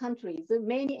many countries,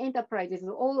 many enterprises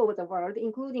all over the world,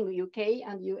 including the UK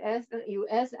and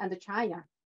US and China.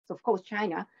 So of course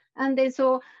China. And then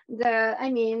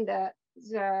the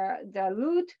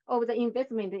route of the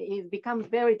investment is becomes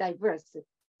very diverse.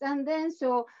 And then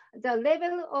the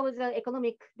level of the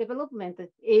economic development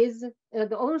is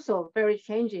also very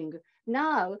changing.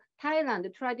 Now,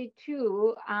 Thailand tried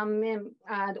to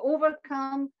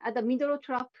overcome at the middle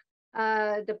trap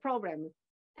the problem.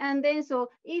 And then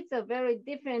it's a very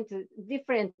different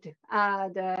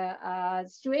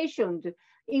situation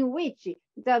in which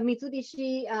the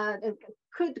Mitsubishi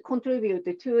could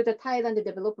contribute to the Thailand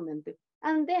development.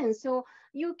 And then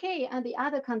UK and the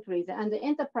other countries and the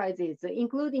enterprises,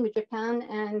 including Japan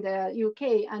and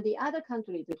UK and the other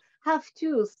countries, have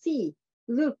to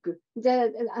look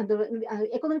the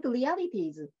economic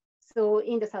realities. So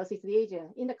in the Southeast Asia,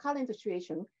 in the current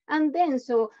situation, and then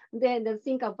then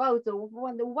think about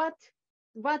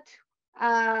what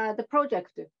the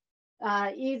project is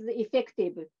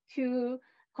effective to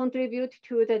contribute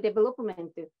to the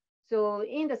development. So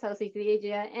in the Southeast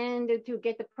Asia, and to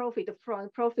get the profit from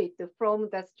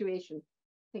the situation.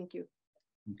 Thank you.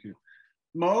 Thank you.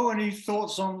 Mo, any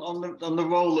thoughts on the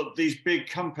role that these big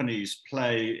companies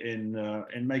play in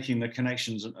making the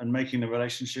connections and making the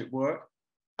relationship work?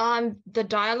 The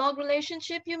dialogue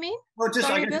relationship, you mean? Well, just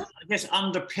I guess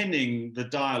underpinning the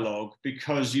dialogue,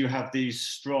 because you have these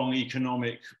strong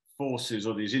economic forces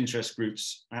or these interest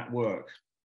groups at work.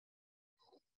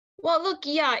 Well, look,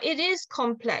 yeah, it is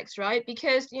complex, right?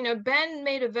 Because, Ben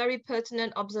made a very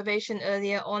pertinent observation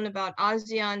earlier on about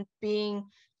ASEAN being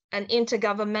an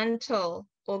intergovernmental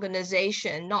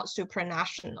organization, not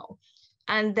supranational.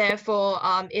 And therefore,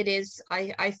 it is,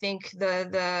 I think,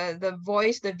 the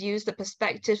voice, the views, the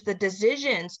perspectives, the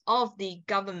decisions of the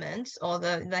governments or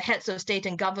the heads of state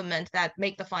and government that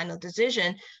make the final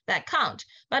decision that count.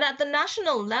 But at the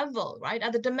national level, right,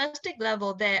 at the domestic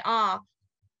level, there are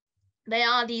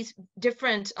these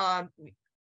different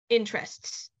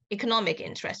interests, economic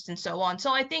interests, and so on.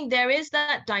 So I think there is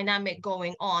that dynamic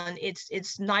going on.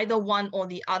 It's neither one or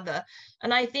the other,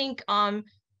 and I think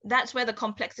that's where the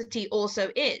complexity also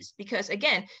is. Because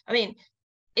again, I mean,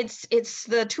 it's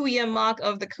the 2-year mark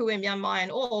of the coup in Myanmar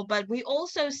and all, but we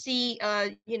also see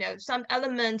some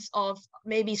elements of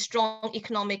maybe strong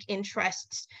economic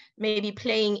interests maybe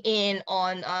playing in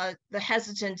on the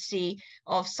hesitancy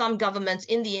of some governments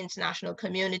in the international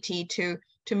community to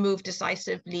move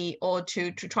decisively or to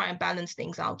try and balance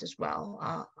things out as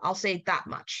well. I'll say that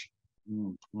much.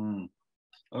 Mm-hmm.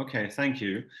 Okay, thank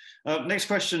you. Next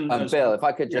question. Bill, if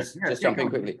I could just jump in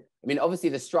quickly. I mean, obviously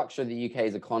the structure of the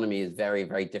UK's economy is very,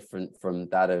 very different from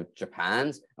that of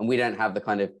Japan's, and we don't have the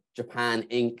kind of Japan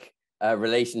Inc.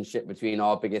 Relationship between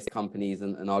our biggest companies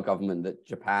and our government that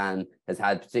Japan has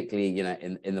had, particularly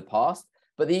in the past.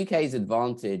 But the UK's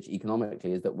advantage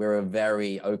economically is that we're a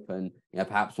very open,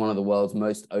 perhaps one of the world's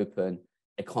most open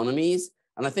economies.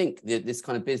 And I think this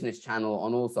kind of business channel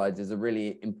on all sides is a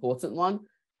really important one.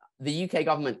 The UK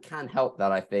government can help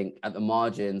that, I think, at the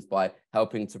margins by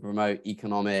helping to promote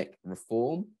economic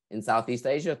reform in Southeast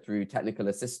Asia through technical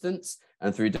assistance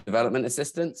and through development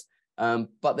assistance.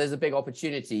 But there's a big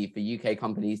opportunity for UK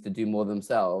companies to do more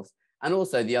themselves, and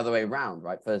also the other way around,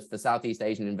 right? For Southeast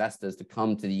Asian investors to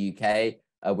come to the UK,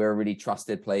 we're a really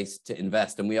trusted place to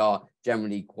invest, and we are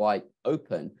generally quite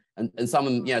open. And some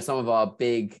of our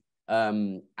big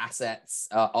assets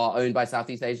are owned by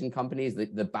Southeast Asian companies.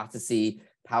 The Battersea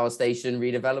power station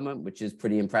redevelopment, which is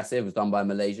pretty impressive, was done by a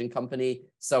Malaysian company.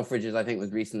 Selfridges, I think,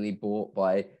 was recently bought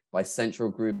by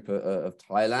Central Group of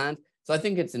Thailand. So I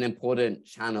think it's an important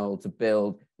channel to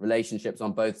build relationships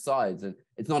on both sides. And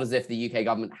it's not as if the UK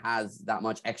government has that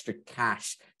much extra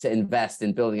cash to invest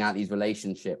in building out these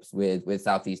relationships with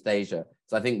Southeast Asia.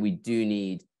 So I think we do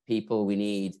need people. We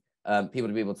need people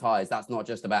to people ties. That's not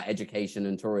just about education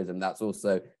and tourism. That's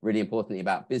also really importantly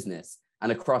about business.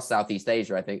 And across Southeast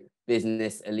Asia, I think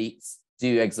business elites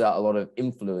do exert a lot of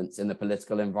influence in the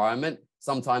political environment,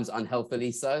 sometimes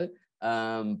unhealthily so,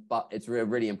 but it's a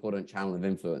really important channel of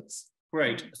influence.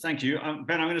 Great, thank you.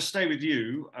 Ben, I'm going to stay with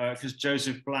you because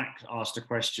Joseph Black asked a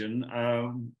question.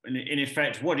 In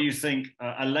effect, what do you think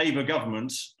a Labour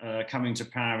government coming to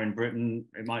power in Britain,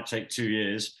 it might take 2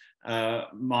 years,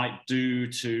 might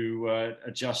do to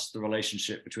adjust the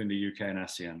relationship between the UK and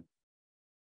ASEAN?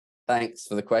 Thanks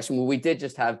for the question. Well, we did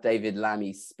just have David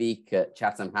Lammy speak at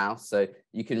Chatham House, so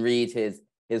you can read his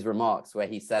remarks where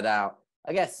he set out,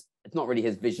 I guess, it's not really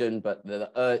his vision, but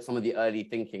some of the early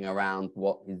thinking around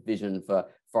what his vision for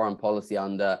foreign policy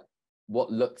under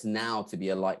what looks now to be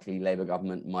a likely Labour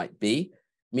government might be.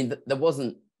 I mean, there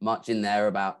wasn't much in there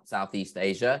about Southeast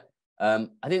Asia. I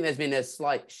think there's been a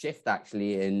slight shift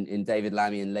actually in David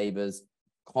Lammy and Labour's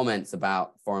comments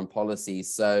about foreign policy.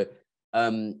 So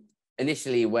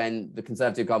initially, when the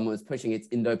Conservative government was pushing its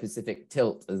Indo-Pacific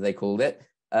tilt, as they called it,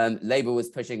 Labour was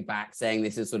pushing back, saying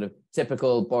this is sort of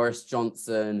typical Boris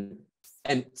Johnson,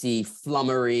 empty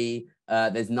flummery,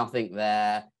 there's nothing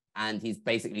there, and he's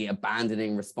basically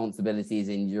abandoning responsibilities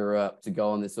in Europe to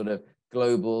go on this sort of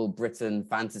global Britain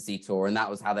fantasy tour, and that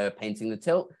was how they were painting the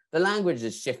tilt. The language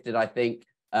has shifted, I think,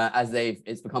 as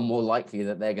it's become more likely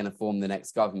that they're going to form the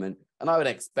next government, and I would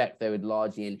expect they would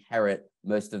largely inherit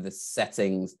most of the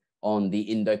settings on the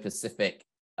Indo-Pacific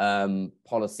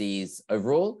policies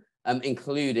overall,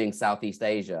 including Southeast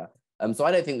Asia. So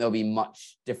I don't think there'll be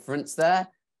much difference there.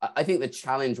 I think the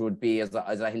challenge would be, as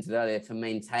I hinted earlier, to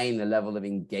maintain the level of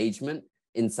engagement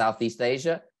in Southeast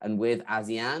Asia and with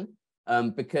ASEAN,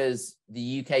 because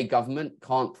the UK government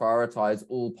can't prioritize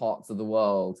all parts of the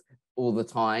world all the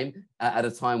time at a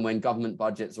time when government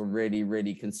budgets are really,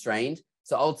 really constrained.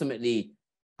 So ultimately,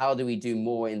 how do we do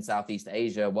more in Southeast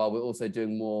Asia while we're also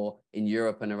doing more in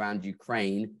Europe and around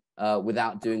Ukraine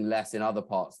without doing less in other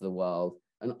parts of the world?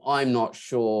 And I'm not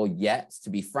sure yet, to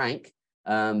be frank,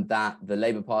 that the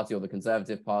Labour Party or the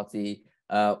Conservative Party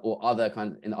or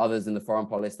others in the foreign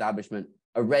policy establishment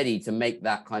are ready to make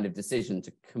that kind of decision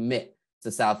to commit to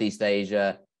Southeast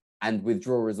Asia and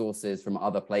withdraw resources from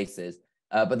other places.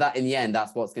 But that, in the end,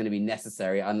 that's what's going to be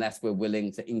necessary unless we're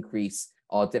willing to increase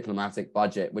our diplomatic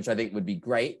budget, which I think would be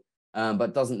great,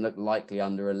 but doesn't look likely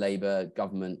under a Labour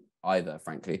government either,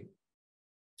 frankly.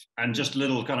 And just a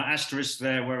little kind of asterisk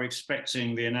there, we're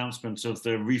expecting the announcement of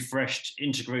the refreshed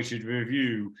integrated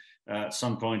review at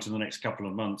some point in the next couple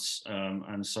of months.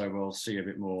 And so we'll see a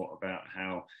bit more about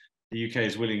how the UK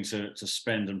is willing to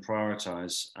spend and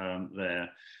prioritise there.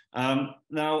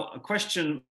 Now, a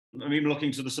question, I'm even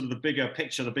looking to the sort of the bigger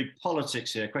picture, the big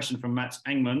politics here. Question from Matt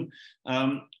Engman.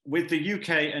 With the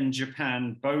UK and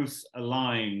Japan both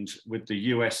aligned with the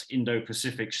US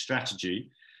Indo-Pacific strategy,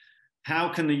 how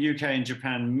can the UK and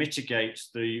Japan mitigate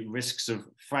the risks of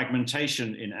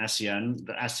fragmentation in ASEAN,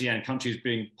 the ASEAN countries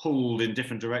being pulled in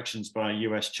different directions by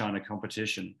US-China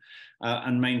competition,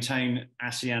 and maintain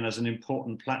ASEAN as an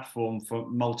important platform for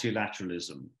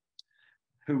multilateralism?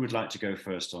 Who would like to go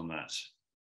first on that?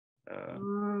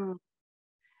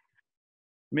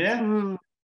 Mia?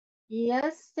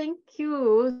 Yes, thank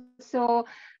you. So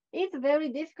it's very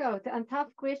difficult and tough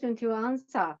question to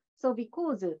answer. So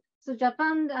because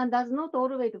Japan does not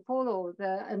always follow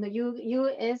the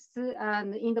US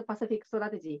and Indo-Pacific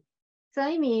strategy. So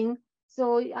I mean,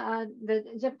 the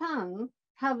Japan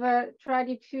have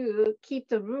tried to keep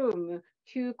the room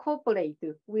to cooperate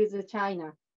with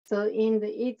China. So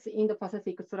its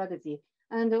Indo-Pacific strategy.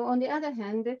 And on the other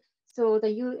hand, so the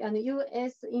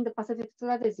U.S. Indo-Pacific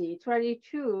strategy tried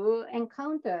to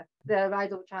encounter the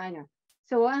rise of China.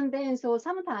 So and then so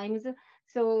sometimes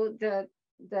so the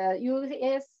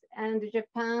U.S. and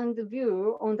Japan's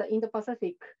view on the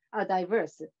Indo-Pacific are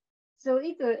diverse. So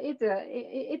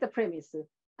it's a premise.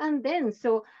 And then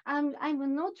so I'm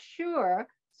not sure.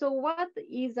 So what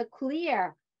is a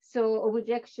clear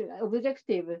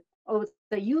objective of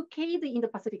the UK's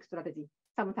Indo-Pacific strategy?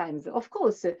 Sometimes, of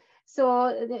course. So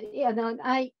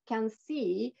I can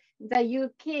see the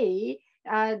UK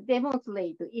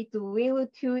demonstrate it will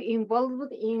to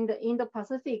involved in the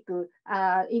Indo-Pacific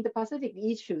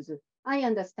issues. I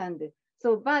understand.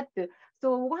 So, but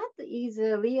so what is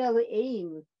the real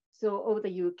aim of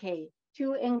the UK?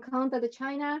 To encounter the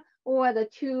China or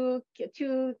to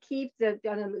keep the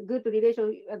good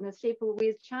relationship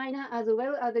with China, as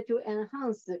well as to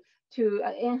enhance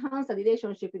the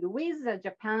relationship with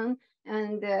Japan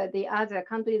and the other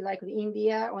countries like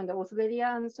India and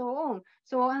Australia and so on.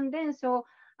 So and then so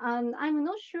I'm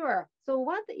not sure. So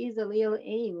what is the real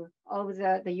aim of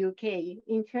the UK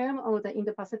in terms of the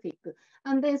Indo-Pacific?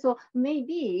 And then so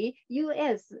maybe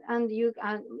US and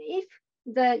if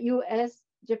the US,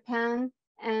 Japan,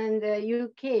 and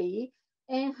UK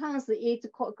enhance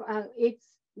its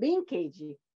linkage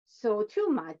so too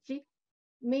much,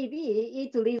 maybe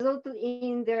it results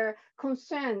in the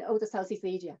concern of the Southeast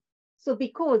Asia. So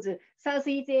because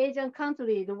Southeast Asian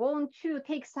countries want to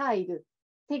take side,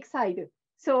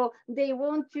 so they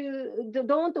don't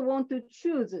want to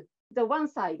choose the one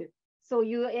side. So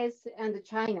US and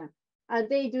China.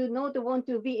 They do not want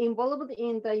to be involved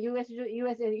in the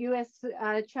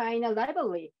US-China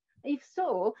rivalry. If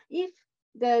so, if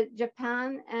the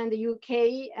Japan and the UK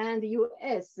and the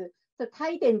US to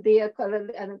tighten their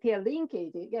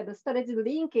linkage, the strategic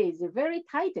linkage very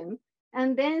tighten,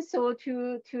 and then so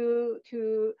to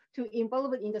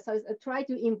involve in the South, try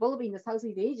to involve in the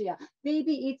Southeast Asia,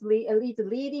 maybe it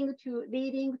leading to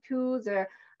the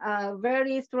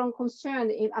very strong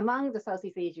concern among the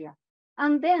Southeast Asia.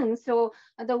 And then so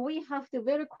we have to be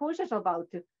very cautious about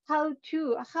how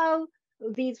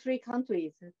these three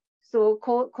countries so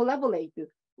collaborate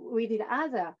with each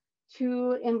other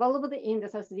to involve in the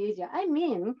Southeast Asia. I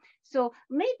mean, so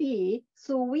maybe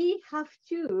so we have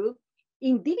to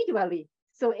individually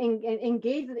so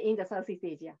engage in the Southeast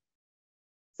Asia.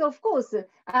 So of course,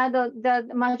 the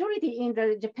majority in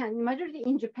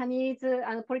Japanese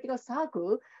political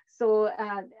circle so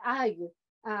argue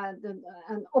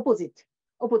an opposite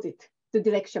the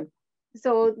direction.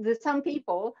 So some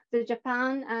people, the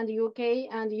Japan and UK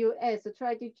and US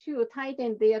try to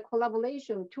tighten their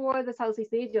collaboration toward the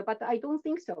Southeast Asia, but I don't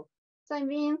think so. So I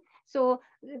mean, so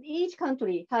each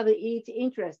country have its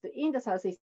interest in the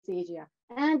Southeast Asia,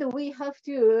 and we have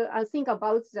to think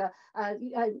about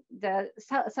the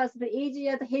Southeast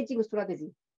Asia hedging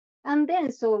strategy. And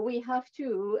then so we have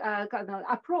to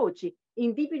approach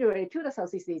individually to the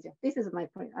Southeast Asia. This is my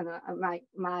point,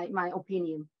 my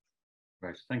opinion.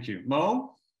 Great, thank you.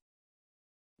 Mo,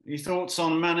 any thoughts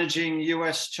on managing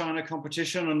US-China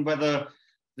competition and whether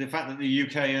the fact that the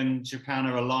UK and Japan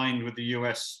are aligned with the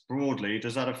US broadly,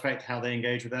 does that affect how they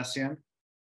engage with ASEAN?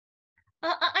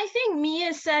 I think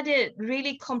Mia said it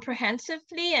really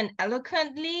comprehensively and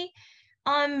eloquently.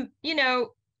 You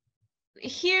know,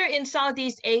 here in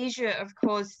Southeast Asia, of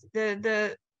course,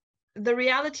 the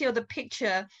reality of the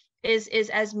picture is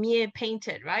as Mia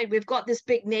painted, right? We've got this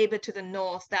big neighbor to the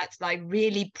north that's like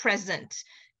really present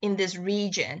in this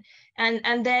region,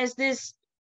 and there's this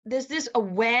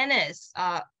awareness,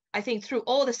 I think, through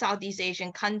all the Southeast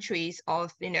Asian countries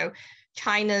of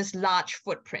China's large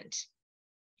footprint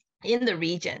in the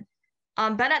region.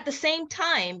 But at the same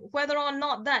time, whether or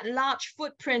not that large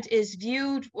footprint is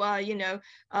viewed,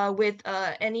 with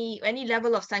any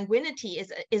level of sanguinity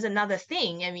is another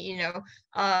thing. I mean,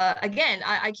 again,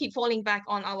 I keep falling back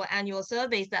on our annual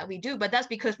surveys that we do, but that's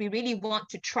because we really want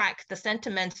to track the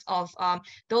sentiments of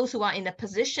those who are in a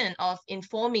position of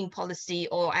informing policy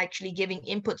or actually giving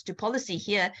inputs to policy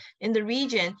here in the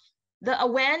region. The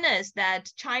awareness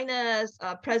that China's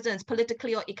presence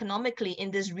politically or economically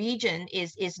in this region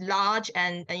is large,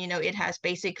 and it has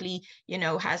basically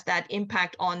has that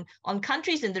impact on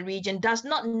countries in the region, does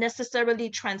not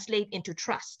necessarily translate into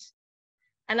trust.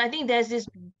 And I think there's this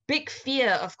big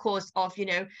fear, of course, of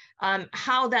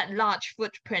how that large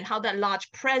footprint, how that large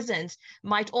presence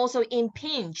might also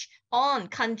impinge on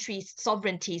countries'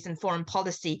 sovereignties and foreign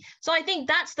policy. So I think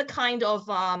that's the kind of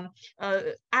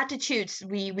attitudes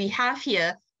we have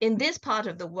here in this part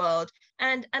of the world.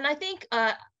 And I think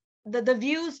the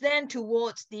views then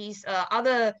towards these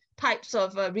other types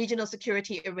of regional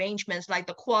security arrangements like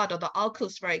the Quad or the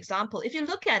AUKUS, for example, if you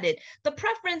look at it, the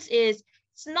preference is,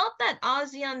 it's not that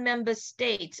ASEAN member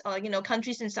states or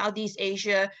countries in Southeast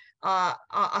Asia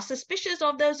are suspicious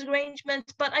of those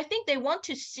arrangements, but I think they want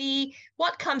to see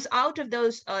what comes out of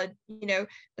those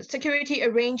security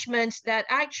arrangements that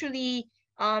actually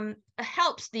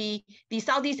helps the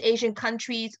Southeast Asian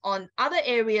countries on other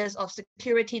areas of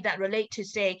security that relate to,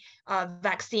 say,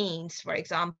 vaccines, for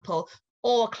example,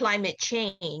 or climate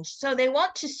change. So they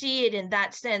want to see it in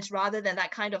that sense rather than that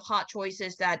kind of hard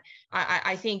choices that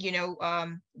I think,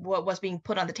 what was being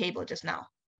put on the table just now.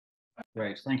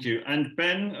 Great, thank you. And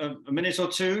Ben, a minute or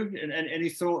two, any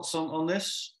thoughts on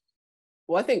this?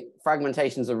 Well, I think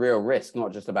fragmentation is a real risk,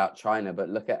 not just about China, but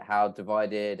look at how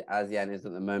divided ASEAN is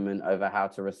at the moment over how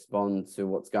to respond to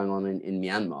what's going on in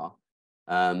Myanmar.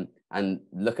 And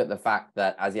look at the fact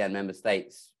that ASEAN member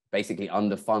states basically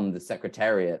underfund the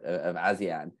Secretariat of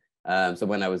ASEAN. So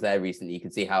when I was there recently, you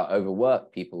could see how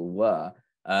overworked people were.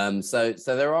 So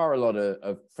there are a lot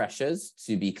of pressures,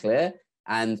 to be clear.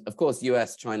 And of course,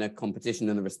 US-China competition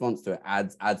and the response to it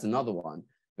adds another one,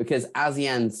 because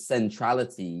ASEAN's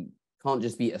centrality can't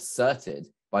just be asserted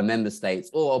by member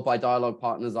states or by dialogue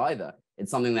partners either.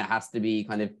 It's something that has to be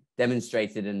kind of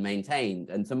demonstrated and maintained.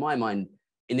 And to my mind,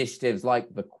 initiatives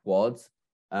like the Quad,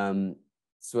 to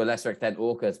a lesser extent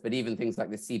AUKUS, but even things like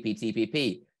the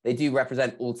CPTPP, they do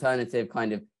represent alternative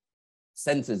kind of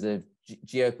centers of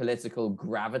geopolitical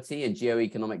gravity and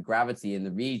geoeconomic gravity in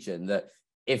the region, that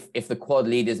if the Quad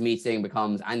leaders meeting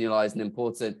becomes annualized and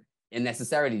important, and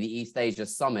necessarily the East Asia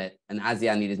Summit and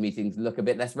ASEAN leaders meetings look a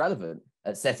bit less relevant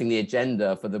at setting the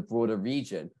agenda for the broader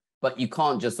region. But you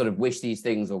can't just sort of wish these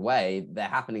things away. They're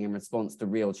happening in response to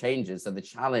real changes. So the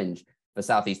challenge for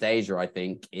Southeast Asia, I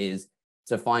think, is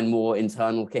to find more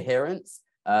internal coherence,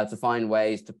 to find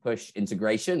ways to push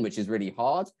integration, which is really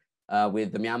hard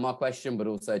with the Myanmar question, but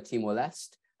also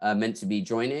Timor-Leste meant to be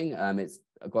joining. It's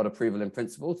got approval in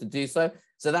principle to do so.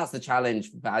 So that's the challenge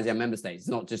for ASEAN member states. It's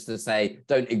not just to say,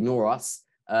 don't ignore us,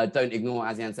 don't ignore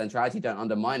ASEAN centrality, don't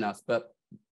undermine us, but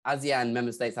ASEAN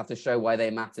member states have to show why they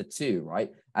matter too,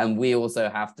 right? And we also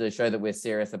have to show that we're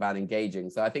serious about engaging.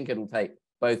 So I think it'll take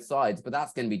both sides, but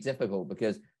that's going to be difficult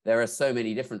because there are so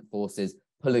many different forces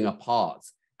pulling apart.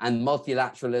 And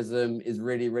multilateralism is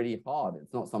really, really hard.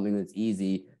 It's not something that's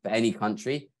easy for any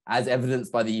country, as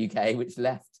evidenced by the UK, which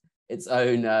left its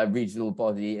own regional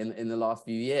body in the last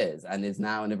few years and is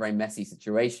now in a very messy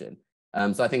situation.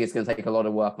 So I think it's going to take a lot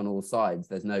of work on all sides.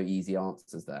 There's no easy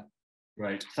answers there.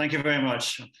 Great, thank you very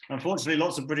much. Unfortunately,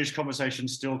 lots of British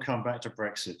conversations still come back to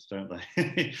Brexit, don't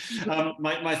they?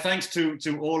 My thanks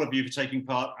to all of you for taking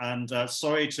part, and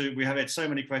we have had so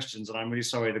many questions, and I'm really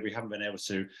sorry that we haven't been able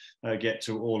to get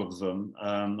to all of them.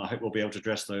 I hope we'll be able to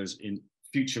address those in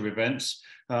future events.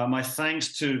 My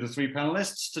thanks to the three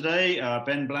panelists today,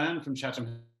 Ben Bland from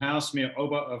Chatham House, Mia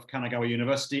Oba of Kanagawa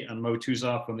University, and Mo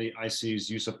Tuzar from the IC's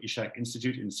Yusof Ishak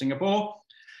Institute in Singapore.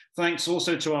 Thanks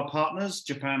also to our partners,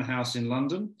 Japan House in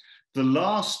London. The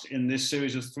last in this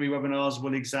series of 3 webinars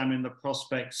will examine the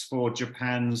prospects for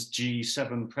Japan's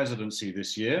G7 presidency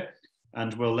this year,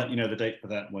 and we'll let you know the date for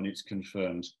that when it's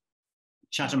confirmed.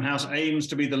 Chatham House aims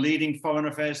to be the leading foreign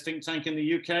affairs think tank in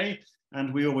the UK,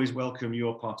 and we always welcome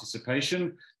your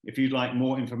participation. If you'd like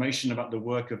more information about the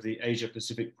work of the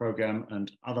Asia-Pacific Programme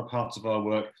and other parts of our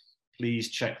work, please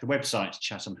check the website,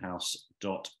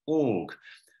 chathamhouse.org.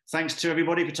 Thanks to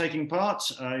everybody for taking part.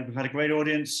 We've had a great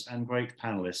audience and great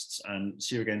panelists, and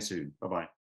see you again soon.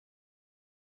 Bye-bye.